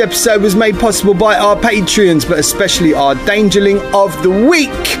this week's episode was made possible by our Patreons, but especially our Dangerling of the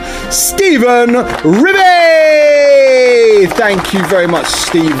Week, Stephen Ribby! Thank you very much,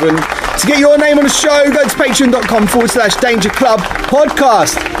 Stephen. To get your name on the show, go to patreon.com/Danger Club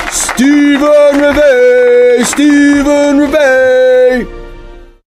Podcast. Stephen Ribby! Stephen Ribby!